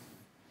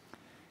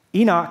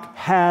 Enoch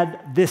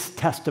had this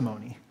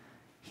testimony.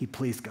 He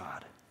pleased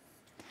God.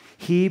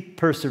 He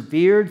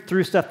persevered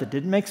through stuff that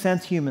didn't make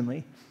sense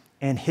humanly,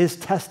 and his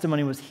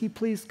testimony was he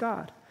pleased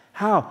God.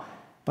 How?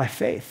 By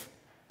faith.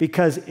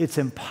 Because it's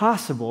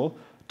impossible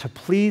to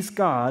please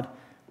God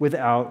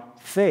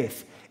without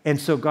faith. And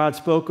so God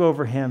spoke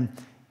over him,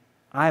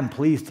 I am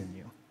pleased in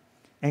you.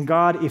 And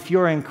God, if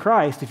you're in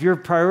Christ, if you're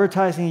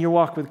prioritizing your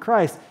walk with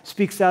Christ,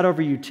 speaks that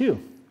over you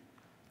too.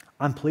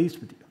 I'm pleased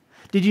with you.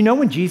 Did you know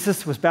when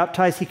Jesus was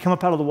baptized, he came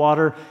up out of the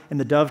water and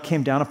the dove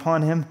came down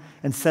upon him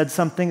and said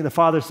something? The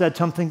Father said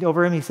something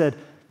over him. He said,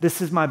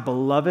 this is my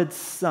beloved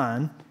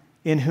Son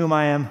in whom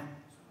I am.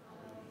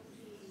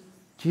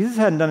 Jesus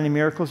hadn't done any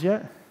miracles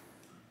yet.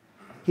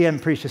 He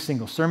hadn't preached a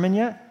single sermon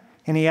yet.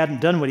 And he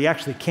hadn't done what he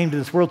actually came to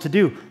this world to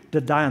do, to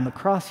die on the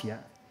cross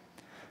yet.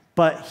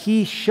 But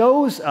he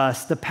shows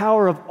us the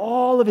power of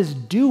all of his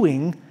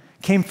doing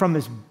came from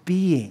his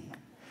being.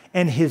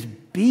 And his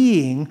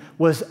being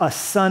was a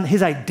son,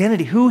 his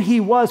identity, who he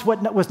was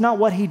not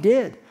what he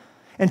did.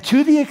 And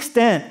to the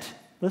extent,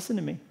 listen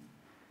to me,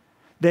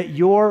 that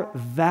your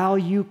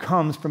value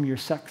comes from your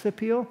sex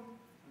appeal,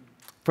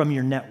 from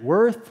your net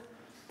worth,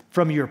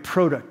 from your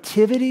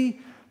productivity,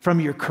 from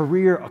your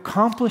career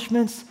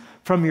accomplishments,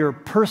 from your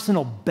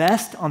personal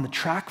best on the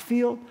track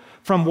field,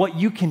 from what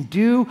you can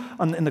do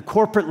in the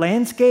corporate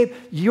landscape,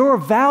 your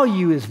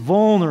value is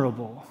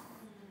vulnerable.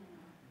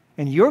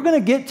 And you're going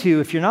to get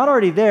to, if you're not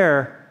already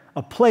there,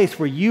 a place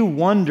where you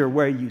wonder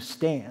where you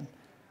stand.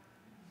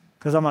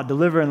 Because I'm not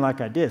delivering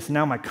like I did. So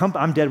now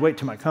I'm dead weight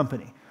to my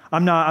company.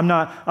 I'm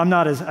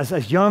not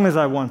as young as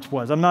I once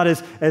was. I'm not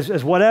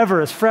as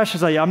whatever, as fresh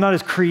as I am. I'm not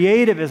as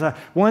creative as I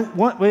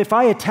want. If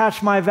I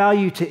attach my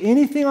value to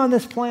anything on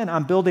this planet,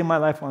 I'm building my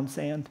life on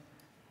sand,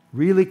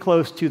 really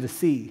close to the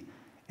sea.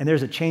 And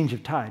there's a change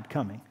of tide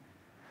coming.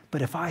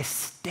 But if I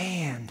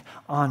stand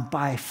on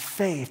by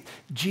faith,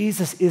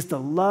 Jesus is the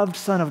loved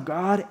Son of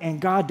God, and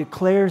God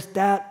declares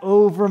that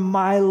over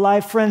my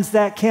life. Friends,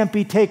 that can't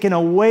be taken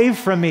away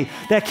from me.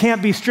 That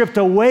can't be stripped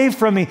away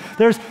from me.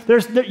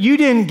 You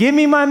didn't give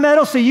me my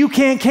medal, so you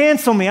can't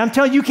cancel me. I'm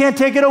telling you, you can't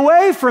take it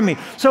away from me.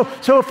 So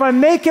if I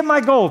make it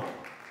my goal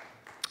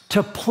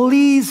to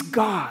please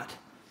God,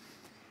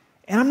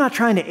 and I'm not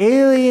trying to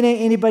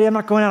alienate anybody. I'm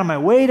not going out of my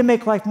way to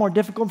make life more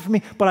difficult for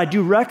me. But I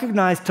do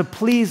recognize to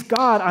please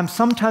God, I'm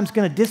sometimes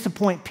going to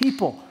disappoint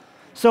people.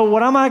 So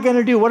what am I going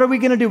to do? What are we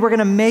going to do? We're going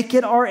to make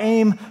it our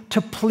aim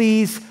to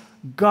please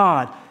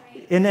God.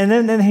 And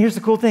then here's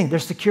the cool thing.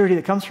 There's security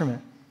that comes from it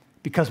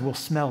because we'll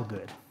smell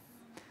good.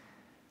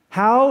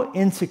 How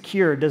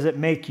insecure does it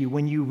make you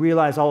when you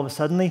realize all of a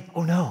sudden,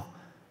 oh no,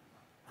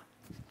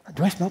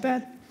 do I smell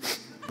bad?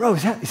 Bro,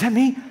 is that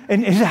me?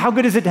 And how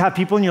good is it to have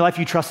people in your life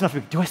you trust enough to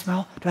be, do I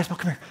smell?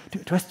 Come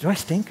here. Do I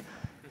stink?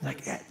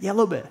 Like, yeah, a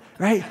little bit,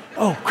 right?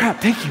 Oh, crap,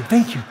 thank you.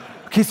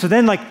 Okay, so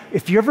then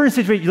if you're ever in a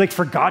situation, you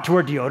forgot to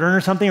wear deodorant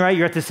or something, right?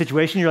 You're at this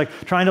situation, you're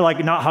trying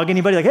to not hug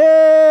anybody,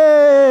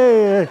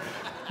 hey,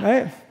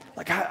 right?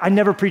 I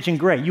never preach in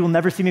gray. You will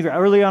never see me gray.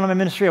 Early on in my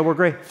ministry, I wore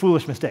gray.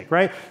 Foolish mistake,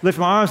 right? Lift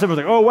my arms up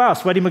and oh, wow,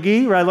 sweaty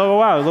McGee, right? Oh,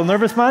 wow, a little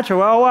nervous much? Oh,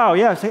 wow,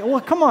 yeah. Say,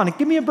 well, come on,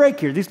 give me a break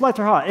here. These lights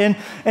are hot.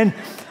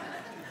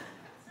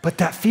 But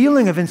that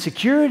feeling of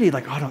insecurity,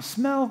 I don't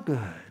smell good.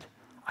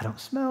 I don't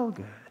smell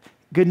good.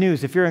 Good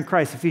news, if you're in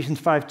Christ, Ephesians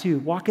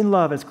 5:2, walk in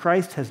love as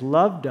Christ has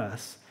loved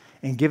us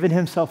and given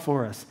himself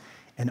for us,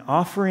 an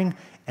offering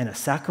and a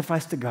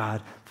sacrifice to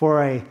God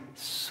for a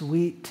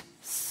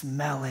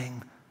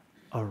sweet-smelling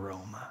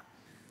aroma.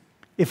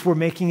 If we're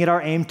making it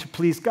our aim to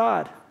please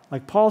God,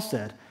 like Paul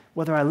said,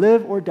 whether I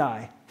live or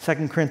die,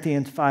 2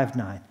 Corinthians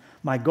 5:9,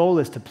 my goal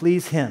is to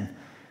please him,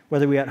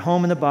 whether we're at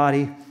home in the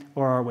body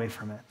or are away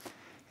from it.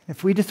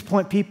 If we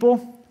disappoint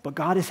people, but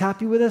God is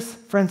happy with us,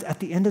 friends,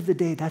 at the end of the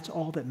day, that's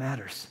all that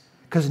matters.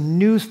 Because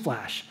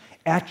newsflash,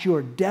 at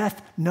your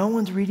death, no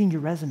one's reading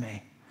your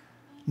resume.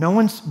 No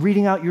one's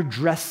reading out your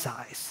dress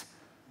size.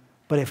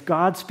 But if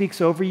God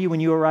speaks over you when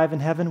you arrive in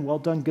heaven, well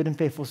done, good and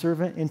faithful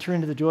servant, enter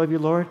into the joy of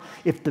your Lord.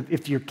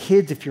 If your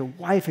kids, if your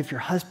wife, if your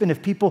husband,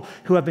 if people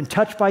who have been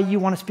touched by you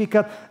want to speak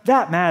up,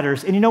 that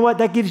matters. And you know what?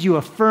 That gives you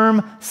a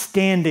firm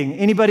standing.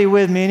 Anybody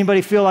with me?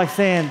 Anybody feel like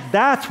saying,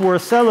 that's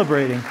worth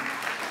celebrating?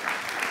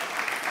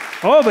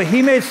 Oh, but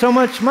he made so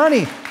much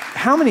money.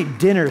 How many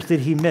dinners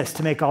did he miss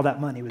to make all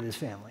that money with his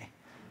family?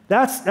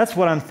 That's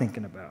what I'm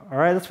thinking about, all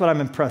right? That's what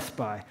I'm impressed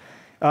by.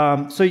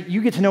 So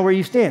you get to know where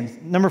you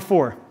stand. Number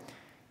 4,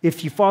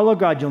 if you follow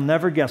God, you'll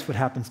never guess what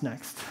happens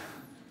next.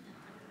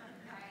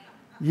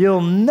 You'll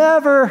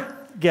never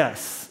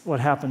guess what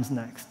happens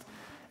next.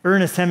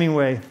 Ernest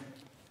Hemingway,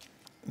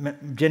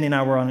 Jenny and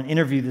I were on an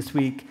interview this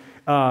week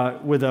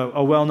with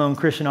a well-known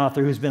Christian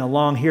author who's been a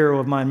long hero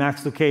of mine,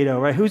 Max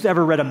Lucado, right? Who's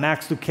ever read a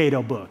Max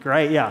Lucado book,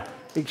 right? Yeah,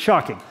 it's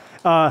shocking.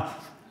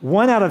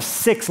 1 out of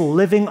 6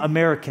 living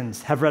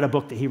Americans have read a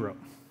book that he wrote.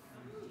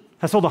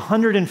 Has sold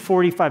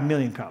 145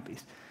 million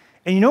copies.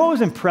 And you know what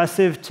was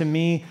impressive to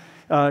me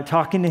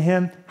talking to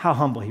him? How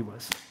humble he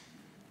was.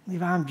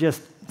 Levi,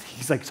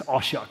 he's like, aw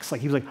shucks.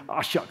 Like he was like,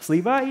 aw shucks,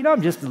 Levi,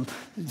 I'm just a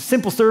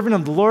simple servant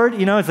of the Lord.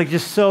 It's like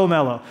just so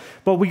mellow.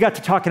 But we got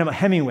to talking about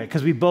Hemingway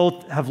because we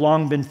both have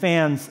long been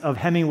fans of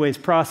Hemingway's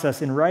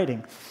process in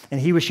writing.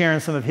 And he was sharing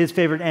some of his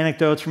favorite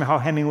anecdotes from how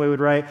Hemingway would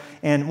write.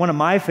 And one of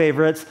my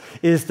favorites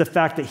is the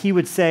fact that he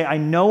would say, I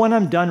know when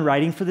I'm done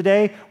writing for the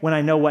day when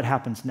I know what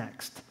happens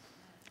next.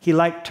 He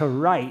liked to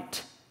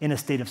write in a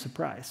state of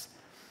surprise.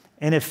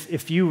 And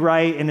if you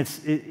write and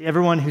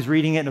everyone who's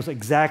reading it knows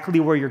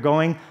exactly where you're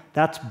going,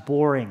 that's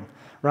boring,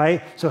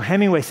 right? So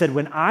Hemingway said,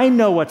 when I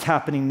know what's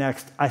happening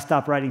next, I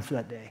stop writing for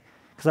that day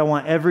because I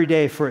want every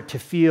day for it to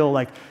feel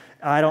like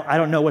I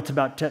don't know what's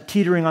about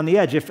teetering on the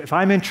edge. If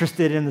I'm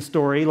interested in the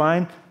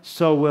storyline,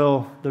 so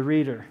will the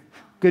reader.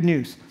 Good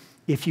news.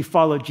 If you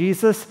follow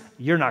Jesus,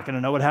 you're not going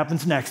to know what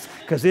happens next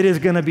because it is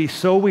going to be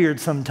so weird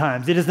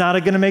sometimes. It is not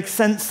going to make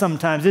sense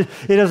sometimes. It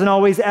doesn't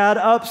always add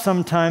up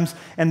sometimes.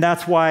 And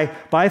that's why,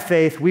 by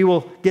faith, we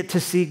will get to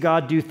see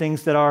God do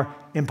things that are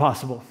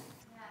impossible.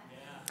 Yeah.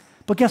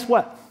 But guess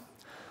what?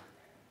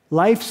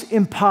 Life's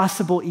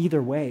impossible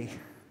either way.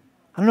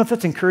 I don't know if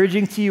that's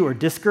encouraging to you or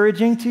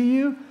discouraging to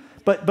you,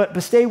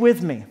 but stay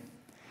with me.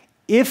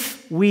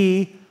 If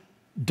we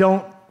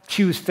don't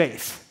choose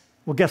faith,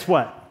 well, guess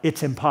what?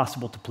 It's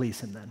impossible to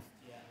please him then.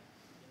 Yeah.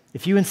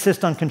 If you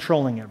insist on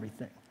controlling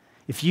everything,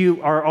 if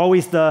you are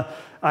always I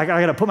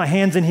got to put my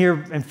hands in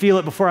here and feel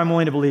it before I'm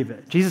willing to believe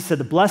it. Jesus said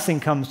the blessing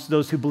comes to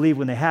those who believe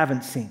when they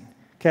haven't seen,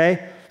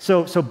 okay?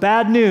 So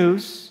bad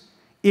news,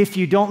 if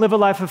you don't live a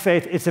life of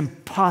faith, it's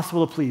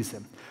impossible to please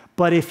him.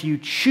 But if you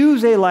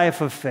choose a life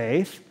of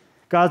faith,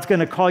 God's going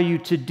to call you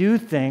to do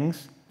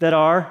things that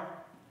are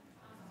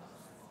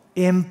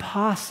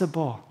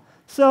impossible.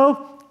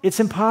 So it's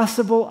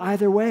impossible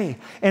either way.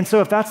 And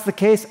so if that's the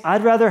case,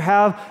 I'd rather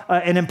have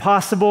an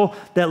impossible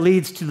that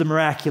leads to the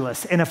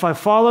miraculous. And if I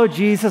follow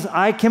Jesus,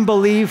 I can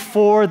believe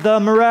for the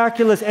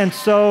miraculous, and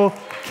so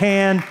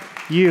can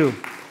you.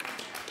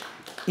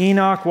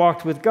 Enoch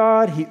walked with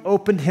God. He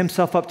opened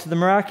himself up to the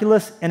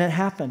miraculous, and it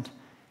happened.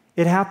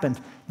 It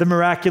happened. The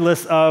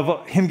miraculous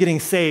of him getting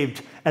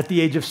saved at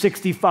the age of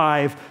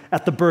 65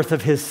 at the birth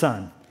of his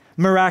son.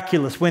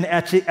 Miraculous when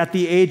at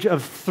the age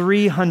of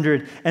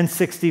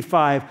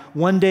 365,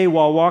 one day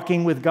while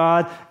walking with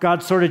God,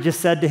 God sort of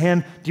just said to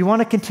him, do you want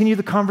to continue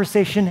the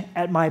conversation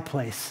at my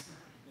place?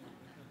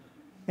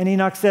 And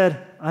Enoch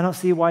said, I don't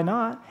see why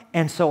not.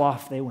 And so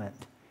off they went.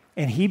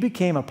 And he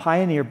became a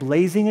pioneer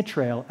blazing a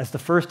trail as the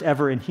first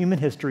ever in human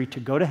history to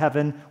go to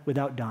heaven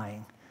without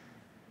dying.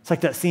 It's like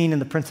that scene in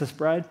The Princess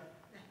Bride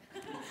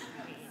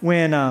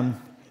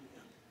when,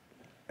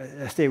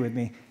 stay with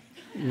me,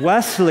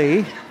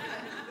 Wesley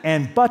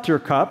and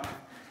Buttercup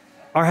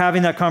are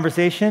having that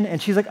conversation,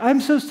 and she's like, I'm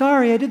so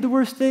sorry, I did the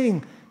worst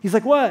thing. He's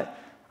like, what?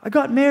 I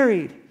got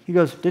married. He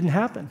goes, didn't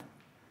happen.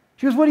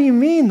 She goes, what do you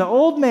mean? The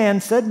old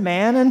man said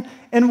man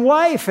and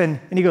wife.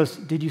 And he goes,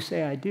 did you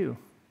say I do?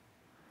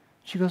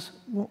 She goes,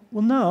 well,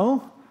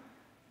 no.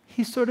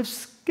 He sort of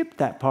skipped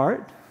that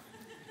part.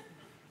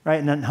 Right?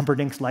 And then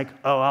Humperdinck's like,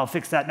 oh, I'll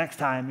fix that next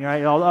time.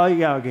 Right? Oh,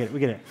 yeah, we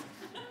get it.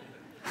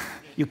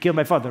 You killed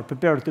my father,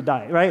 prepare to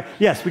die. Right?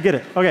 Yes, we get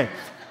it. Okay.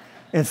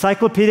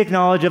 Encyclopedic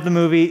knowledge of the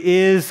movie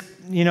is,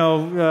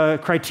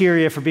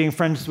 criteria for being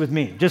friends with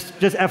me. Just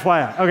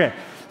FYI. Okay.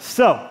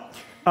 So,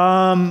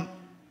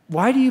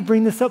 why do you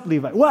bring this up,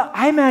 Levi? Well,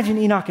 I imagine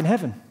Enoch in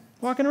heaven,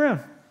 walking around,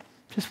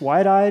 just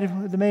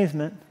wide-eyed with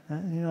amazement,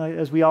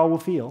 as we all will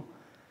feel.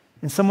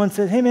 And someone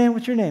said, hey, man,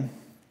 what's your name?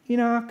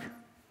 Enoch.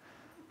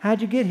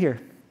 How'd you get here?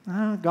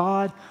 Oh,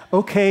 God.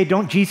 Okay,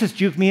 don't Jesus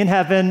juke me in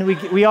heaven.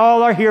 We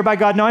all are here by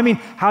God. No, I mean,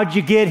 how'd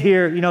you get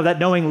here? That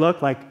knowing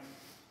look like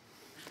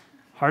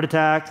heart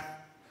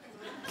attack,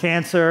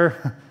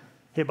 cancer,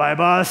 hit by a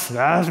bus.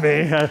 That was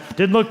me.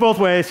 Didn't look both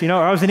ways. Or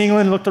I was in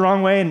England, looked the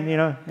wrong way, and,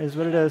 it is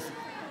what it is.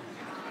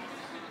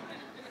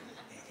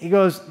 He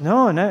goes,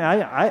 no,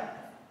 I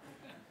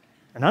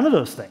none of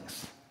those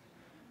things.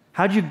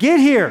 How'd you get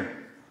here?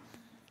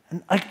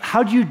 And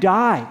how'd you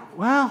die?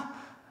 Well,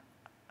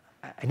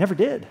 I never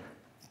did.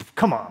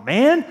 Come on,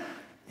 man.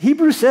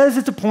 Hebrews says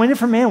it's appointed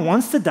for man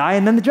once to die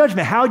and then the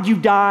judgment. How'd you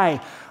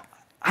die?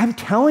 I'm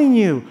telling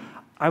you,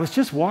 I was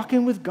just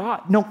walking with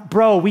God. No,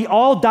 bro, we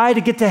all die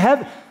to get to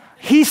heaven.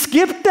 He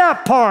skipped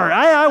that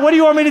part. What do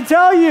you want me to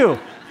tell you?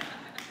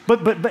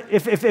 But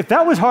if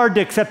that was hard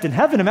to accept in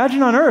heaven,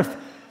 imagine on earth.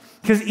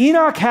 Because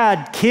Enoch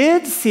had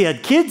kids, he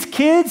had kids'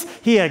 kids,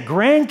 he had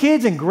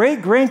grandkids and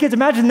great-grandkids.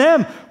 Imagine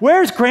them.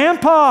 Where's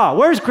Grandpa?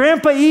 Where's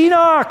Grandpa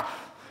Enoch?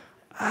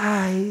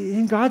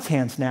 In God's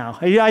hands now.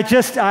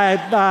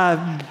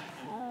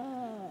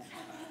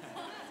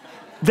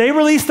 They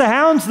released the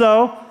hounds,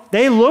 though.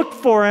 They looked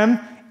for him,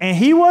 and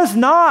he was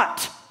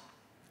not.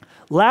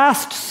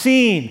 Last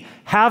seen,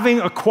 having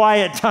a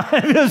quiet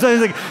time. It was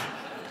like,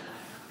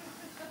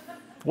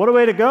 what a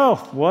way to go.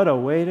 What a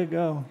way to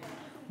go.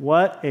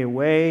 What a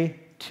way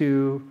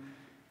to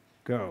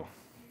go.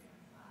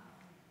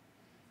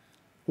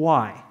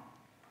 Why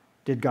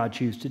did God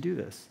choose to do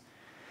this?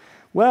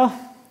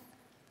 Well,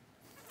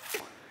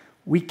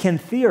 we can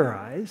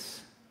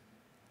theorize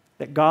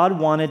that God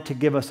wanted to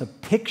give us a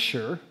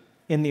picture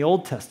in the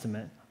Old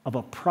Testament of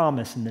a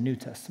promise in the New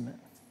Testament,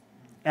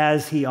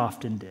 as he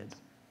often did.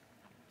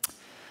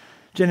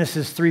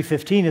 Genesis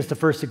 3:15 is the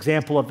first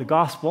example of the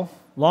gospel.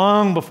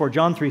 Long before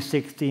John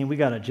 3:16, we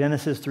got a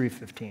Genesis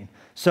 3:15.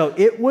 So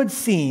it would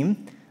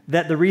seem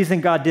that the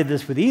reason God did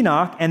this with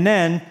Enoch, and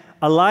then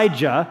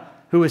Elijah,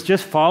 who was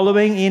just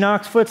following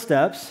Enoch's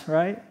footsteps,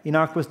 right?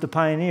 Enoch was the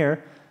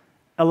pioneer.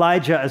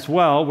 Elijah as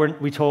well,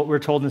 we're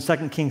told in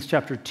 2 Kings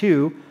chapter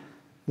 2,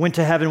 went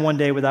to heaven one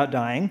day without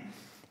dying.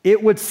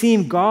 It would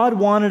seem God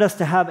wanted us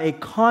to have a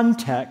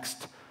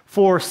context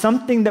for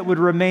something that would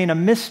remain a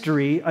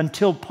mystery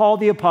until Paul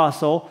the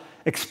Apostle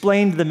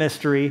explained the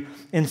mystery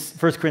in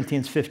 1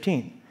 Corinthians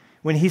 15,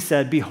 when he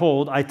said,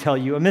 "Behold, I tell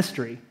you a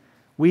mystery.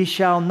 We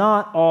shall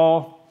not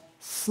all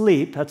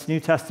sleep." That's New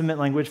Testament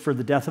language for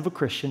the death of a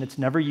Christian. It's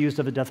never used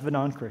of the death of a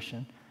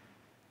non-Christian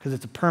because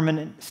it's a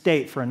permanent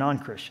state for a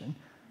non-Christian.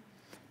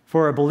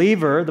 For a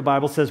believer, the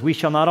Bible says, we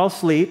shall not all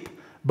sleep,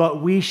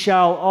 but we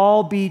shall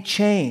all be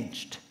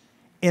changed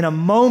in a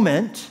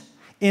moment,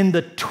 in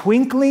the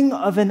twinkling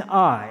of an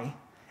eye,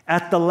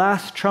 at the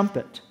last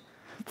trumpet.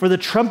 For the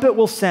trumpet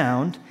will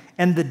sound,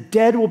 and the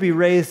dead will be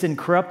raised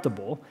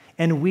incorruptible,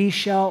 and we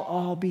shall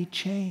all be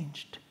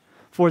changed.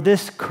 For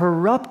this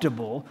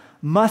corruptible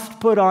must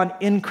put on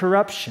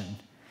incorruption,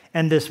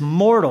 and this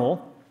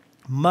mortal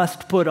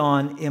must put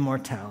on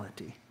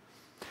immortality.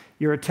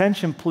 Your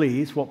attention,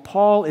 please. What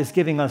Paul is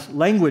giving us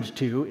language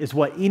to is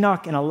what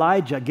Enoch and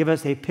Elijah give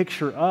us a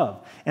picture of,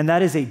 and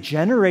that is a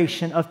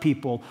generation of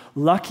people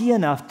lucky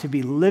enough to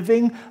be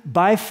living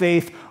by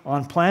faith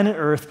on planet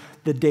Earth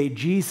the day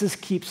Jesus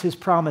keeps his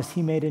promise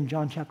he made in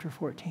John chapter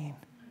 14.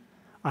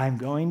 I'm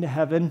going to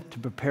heaven to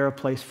prepare a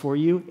place for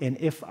you, and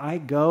if I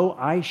go,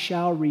 I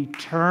shall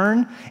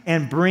return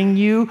and bring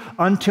you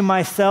unto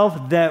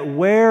myself, that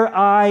where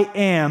I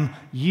am,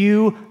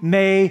 you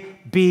may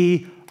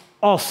be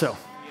also.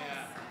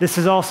 This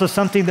is also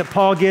something that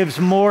Paul gives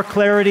more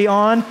clarity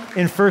on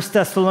in 1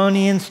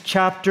 Thessalonians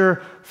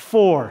chapter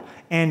 4.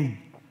 And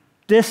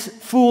this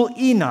fool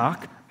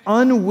Enoch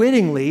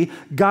unwittingly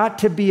got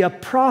to be a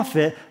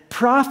prophet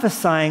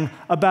prophesying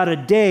about a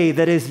day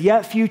that is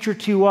yet future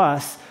to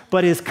us,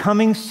 but is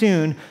coming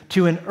soon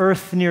to an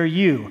earth near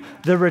you,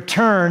 the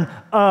return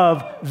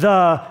of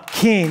the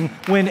King,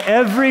 when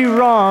every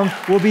wrong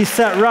will be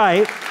set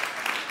right.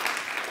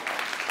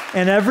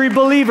 And every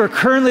believer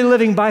currently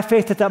living by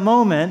faith at that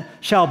moment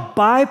shall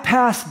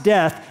bypass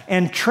death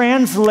and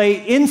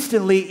translate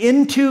instantly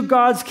into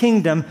God's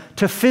kingdom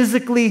to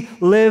physically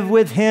live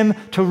with him,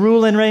 to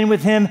rule and reign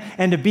with him,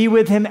 and to be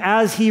with him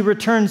as he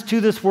returns to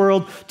this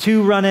world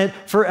to run it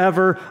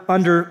forever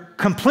under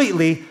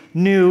completely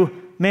new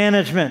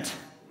management.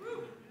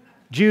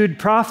 Jude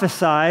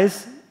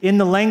prophesies in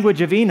the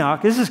language of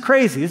Enoch. This is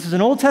crazy. This is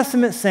an Old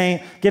Testament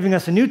saint giving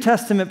us a New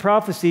Testament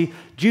prophecy.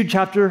 Jude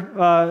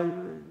chapter...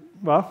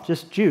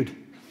 just Jude.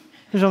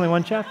 There's only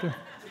one chapter.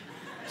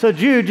 So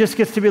Jude just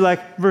gets to be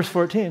like, verse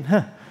 14.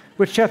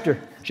 Which chapter?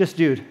 Just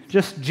Jude.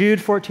 Just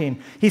Jude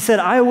 14. He said,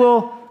 I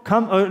will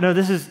come. Oh, no,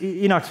 this is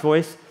Enoch's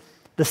voice.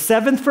 The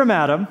seventh from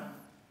Adam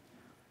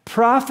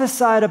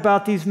prophesied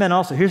about these men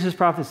also. Here's his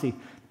prophecy.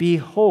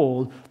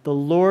 Behold, the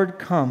Lord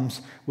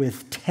comes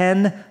with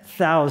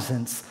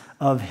 10,000s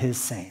of his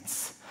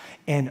saints.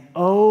 And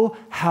oh,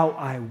 how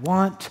I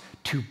want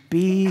to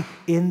be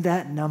in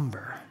that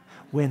number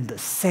when the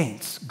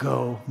saints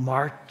go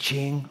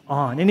marching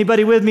on.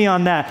 Anybody with me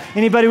on that?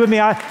 Anybody with me?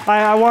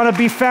 I want to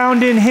be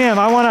found in him.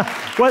 I want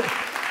to,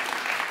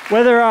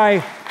 whether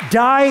I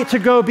die to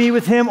go be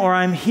with him or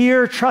I'm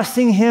here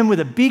trusting him with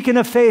a beacon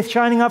of faith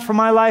shining up for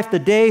my life the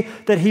day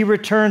that he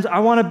returns, I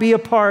want to be a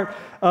part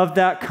of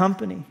that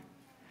company.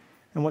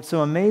 And what's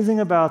so amazing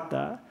about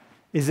that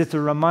is it's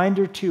a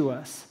reminder to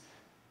us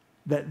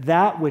that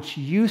that which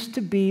used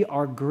to be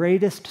our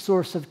greatest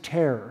source of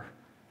terror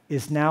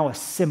is now a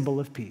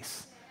symbol of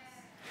peace.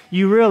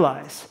 You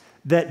realize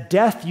that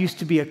death used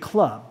to be a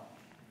club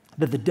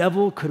that the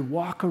devil could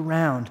walk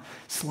around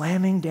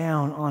slamming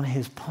down on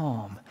his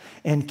palm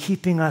and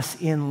keeping us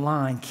in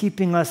line,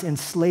 keeping us in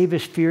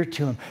slavish fear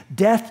to him.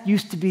 Death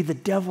used to be the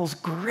devil's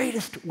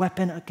greatest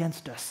weapon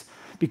against us,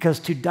 because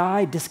to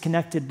die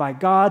disconnected by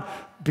God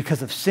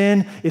because of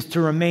sin is to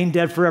remain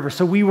dead forever.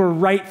 So we were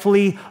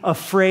rightfully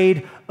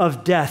afraid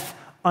of death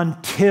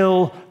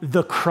until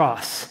the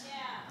cross.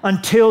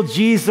 Until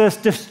Jesus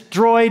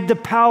destroyed the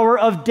power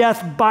of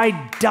death by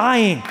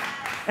dying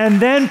And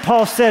then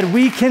Paul said,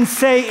 we can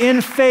say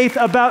in faith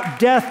about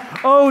death,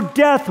 "O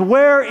death,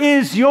 where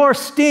is your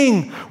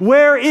sting?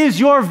 Where is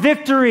your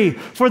victory?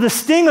 For the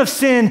sting of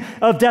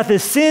death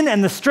is sin,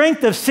 and the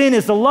strength of sin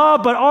is the law,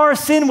 but our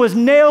sin was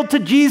nailed to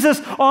Jesus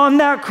on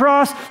that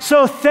cross.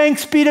 So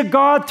thanks be to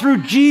God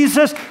through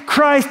Jesus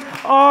Christ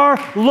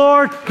our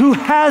Lord, who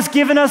has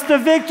given us the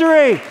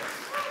victory."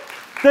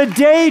 The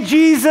day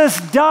Jesus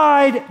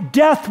died,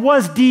 death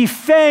was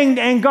defanged,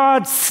 and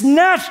God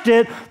snatched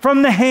it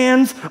from the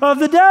hands of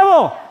the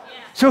devil.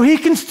 So he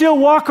can still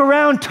walk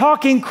around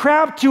talking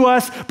crap to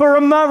us, but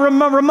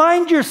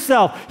remind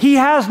yourself, he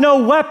has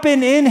no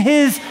weapon in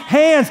his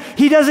hands.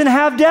 He doesn't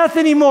have death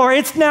anymore.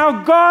 It's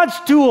now God's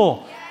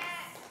tool.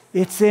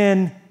 It's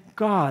in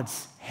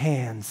God's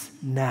hands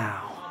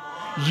now.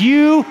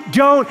 You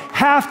don't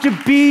have to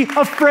be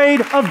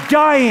afraid of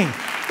dying.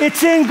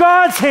 It's in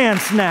God's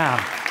hands now.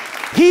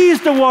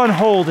 He's the one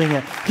holding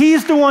it.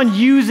 He's the one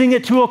using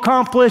it to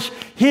accomplish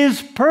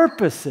his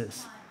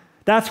purposes.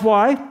 That's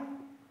why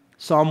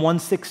Psalm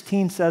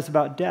 116 says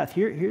about death,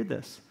 hear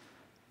this,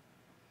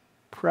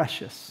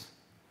 precious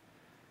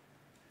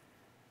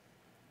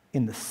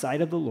in the sight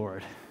of the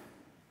Lord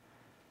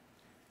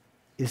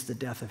is the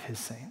death of his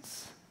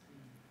saints.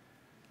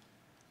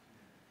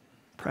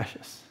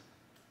 Precious.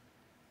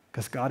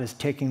 Because God is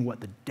taking what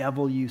the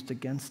devil used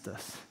against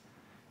us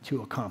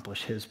to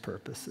accomplish his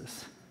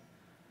purposes.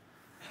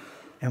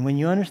 And when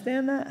you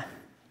understand that,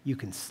 you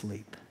can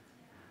sleep.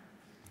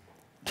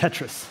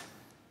 Tetris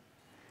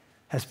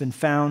has been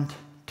found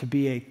to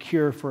be a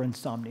cure for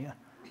insomnia.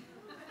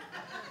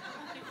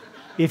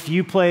 If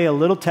you play a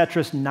little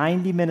Tetris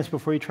 90 minutes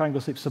before you try and go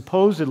sleep,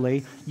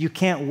 supposedly you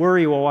can't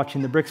worry while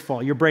watching the bricks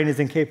fall. Your brain is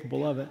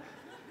incapable of it.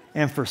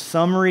 And for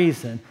some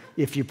reason,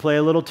 if you play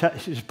a little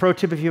Tetris, pro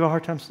tip if you have a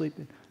hard time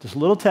sleeping, just a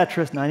little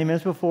Tetris 90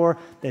 minutes before,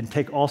 then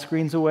take all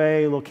screens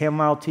away, a little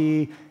chamomile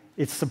tea,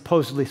 it's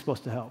supposedly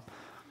supposed to help.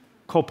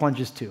 Cold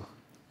plunges too.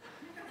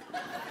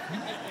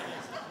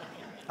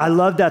 I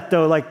love that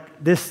though, like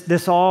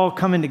this all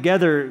coming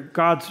together,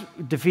 God's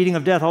defeating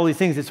of death, all these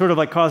things, it sort of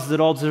like causes it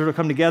all to sort of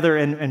come together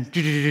and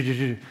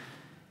you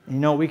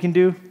know what we can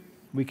do?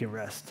 We can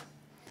rest.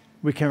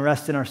 We can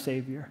rest in our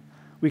Savior.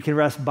 We can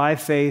rest by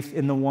faith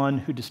in the one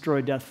who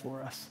destroyed death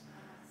for us.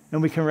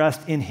 And we can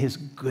rest in his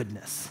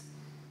goodness.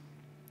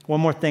 One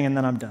more thing and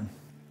then I'm done.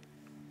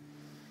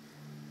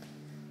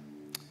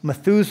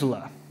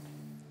 Methuselah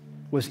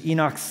was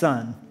Enoch's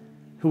son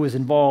who was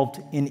involved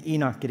in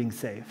Enoch getting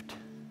saved.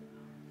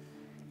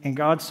 And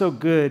God's so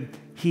good,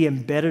 he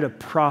embedded a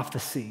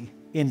prophecy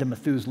into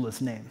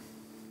Methuselah's name.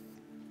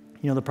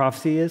 You know the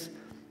prophecy is?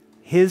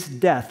 His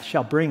death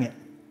shall bring it.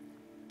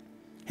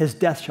 His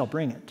death shall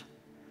bring it.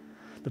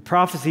 The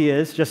prophecy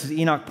is, just as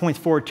Enoch points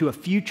forward to a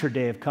future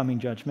day of coming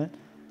judgment,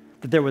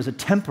 that there was a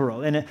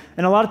temporal. And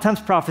a lot of times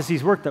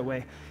prophecies work that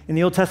way. In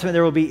the Old Testament,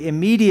 there will be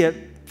immediate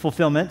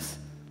fulfillments,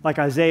 like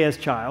Isaiah's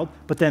child,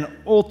 but then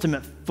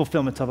ultimate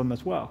fulfillments of them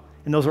as well.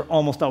 And those are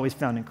almost always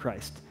found in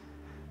Christ.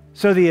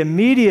 So the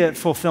immediate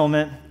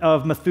fulfillment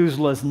of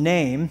Methuselah's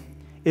name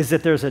is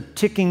that there's a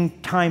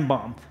ticking time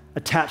bomb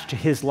attached to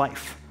his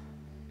life.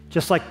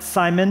 Just like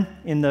Simon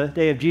in the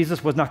day of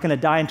Jesus was not going to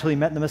die until he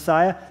met the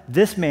Messiah,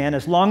 this man,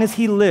 as long as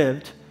he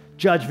lived,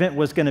 judgment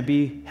was going to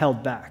be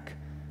held back.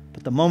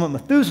 But the moment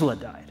Methuselah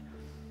died,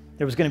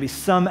 there was going to be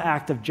some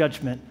act of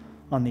judgment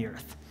on the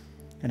earth.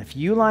 And if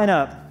you line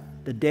up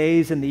the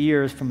days and the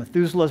years from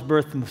Methuselah's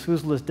birth to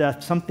Methuselah's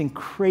death, something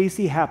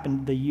crazy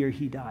happened the year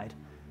he died,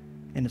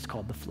 and it's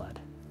called the flood.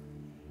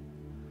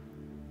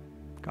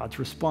 God's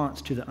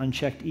response to the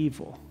unchecked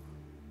evil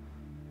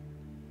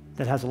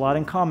that has a lot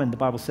in common. The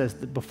Bible says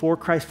that before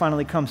Christ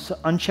finally comes,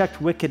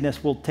 unchecked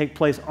wickedness will take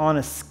place on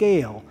a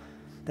scale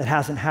that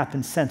hasn't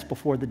happened since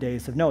before the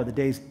days of Noah, the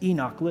days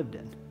Enoch lived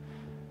in.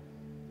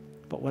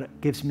 But what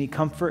gives me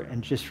comfort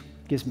and just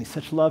gives me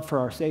such love for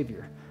our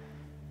Savior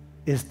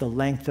is the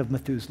length of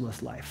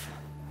Methuselah's life.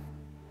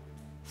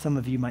 Some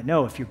of you might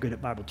know if you're good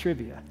at Bible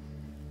trivia.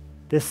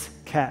 This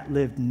cat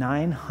lived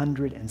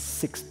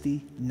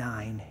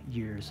 969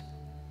 years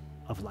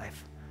of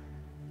life.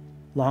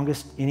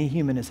 Longest any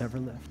human has ever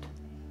lived.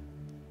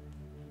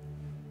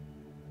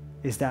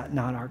 Is that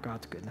not our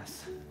God's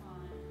goodness?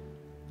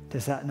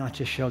 Does that not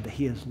just show that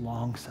he is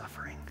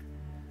long-suffering?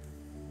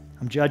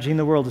 I'm judging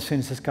the world as soon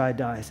as this guy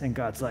dies, and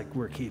God's like,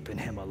 we're keeping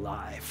him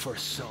alive for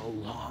so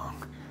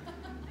long.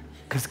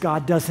 Because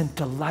God doesn't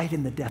delight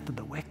in the death of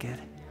the wicked.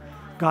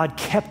 God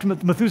kept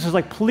Methuselah's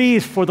like,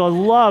 please, for the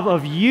love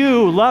of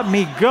you, let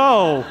me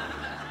go.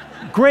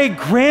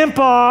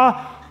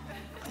 Great-grandpa,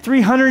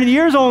 300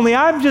 years only,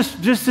 I'm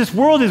just this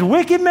world is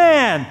wicked,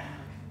 man.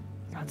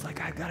 God's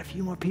like, I've got a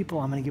few more people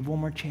I'm going to give one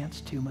more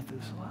chance to,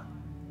 Methuselah.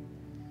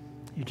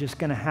 You're just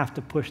going to have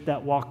to push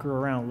that walker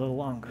around a little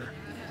longer.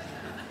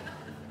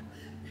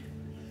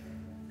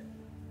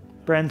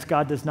 Friends,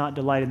 God does not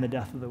delight in the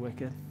death of the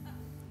wicked.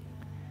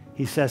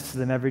 He says to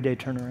them every day,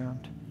 turn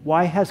around.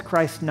 Why has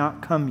Christ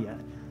not come yet?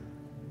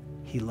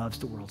 He loves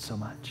the world so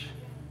much.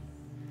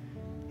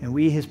 And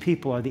we, his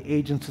people, are the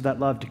agents of that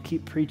love to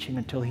keep preaching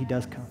until he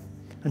does come,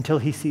 until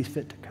he sees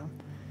fit to come.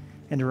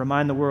 and to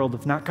remind the world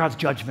of not God's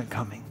judgment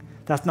coming.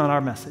 That's not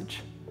our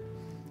message.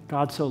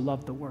 God so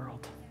loved the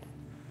world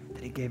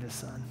that he gave his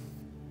son.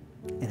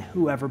 And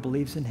whoever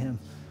believes in him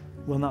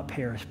will not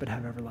perish but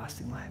have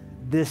everlasting life.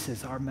 This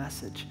is our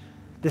message.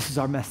 This is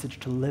our message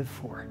to live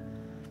for.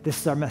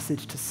 This is our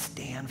message to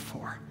stand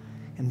for.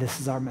 And this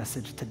is our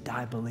message to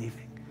die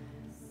believing.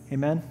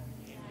 Amen?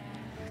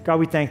 God,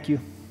 we thank you.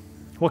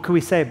 What could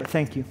we say but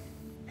thank you?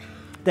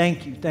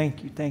 Thank you,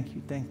 thank you, thank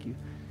you, thank you.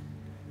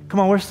 Come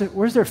on,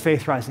 where's their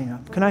faith rising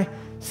up? Can I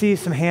see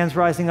some hands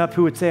rising up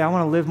who would say, I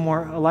want to live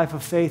more a life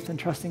of faith and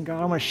trusting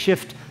God. I want to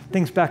shift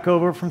things back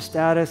over from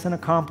status and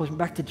accomplishment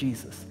back to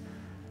Jesus.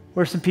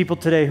 Where's some people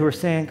today who are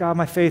saying, God,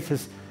 my faith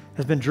has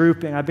been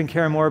drooping. I've been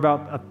caring more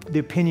about the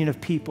opinion of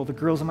people, the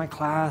girls in my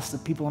class, the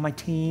people on my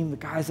team, the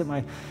guys at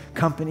my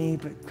company.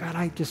 But God,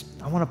 I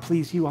want to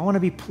please you. I want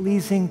to be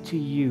pleasing to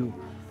you.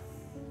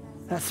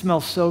 That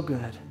smells so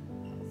good.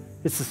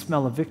 It's the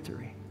smell of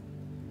victory.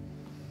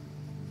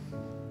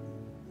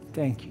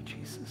 Thank you,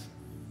 Jesus.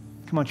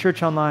 Come on,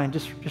 church online,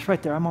 just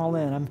right there. I'm all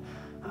in.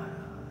 I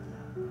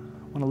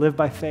want to live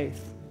by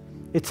faith.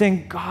 It's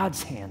in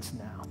God's hands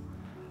now.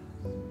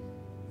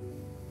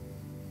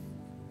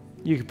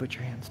 You can put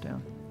your hands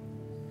down.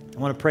 I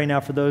want to pray now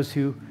for those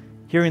who,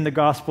 hearing the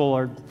gospel,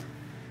 are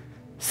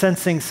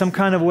sensing some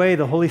kind of way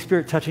the Holy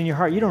Spirit touching your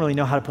heart. You don't really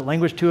know how to put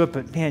language to it,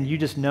 but man, you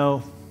just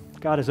know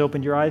God has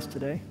opened your eyes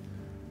today.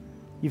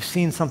 You've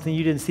seen something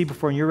you didn't see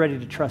before, and you're ready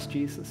to trust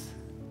Jesus.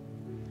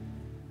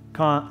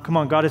 Come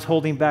on, God is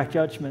holding back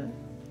judgment.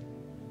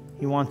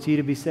 He wants you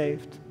to be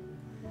saved.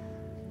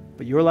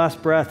 But your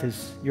last breath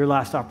is your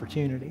last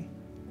opportunity.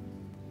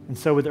 And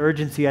so with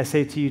urgency, I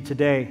say to you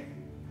today,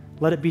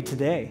 let it be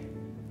today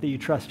that you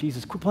trust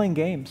Jesus. Quit playing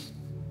games.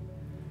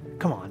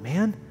 Come on,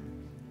 man.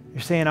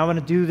 You're saying, I want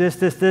to do this,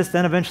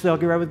 then eventually I'll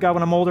get right with God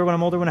when I'm older,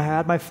 when I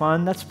had my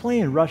fun. That's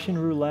playing Russian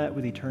roulette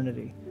with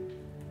eternity.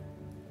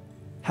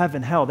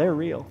 Heaven, hell, they're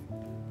real.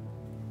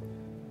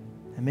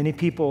 And many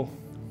people,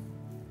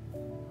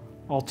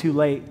 all too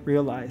late,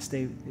 realize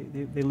they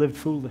lived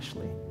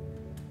foolishly.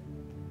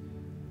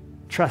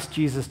 Trust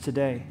Jesus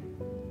today.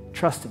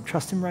 Trust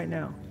him right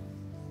now.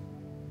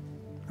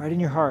 Right in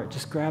your heart,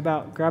 just grab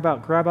out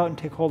and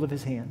take hold of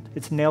his hand.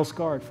 It's nail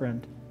scarred,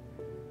 friend.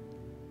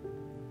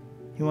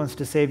 He wants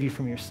to save you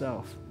from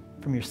yourself,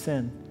 from your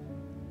sin.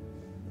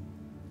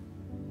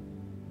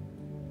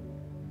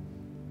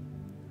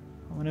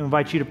 I want to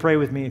invite you to pray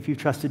with me if you've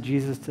trusted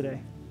Jesus today.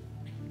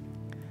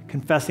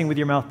 Confessing with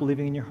your mouth,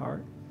 believing in your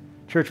heart.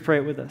 Church, pray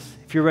it with us.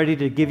 If you're ready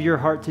to give your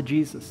heart to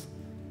Jesus,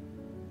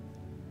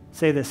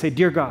 say this. Say,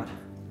 Dear God,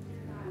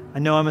 I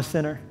know I'm a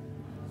sinner.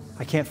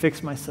 I can't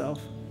fix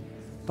myself,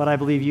 but I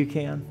believe you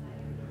can.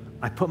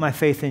 I put my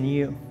faith in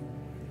you.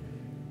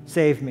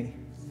 Save me.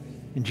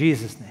 In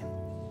Jesus' name.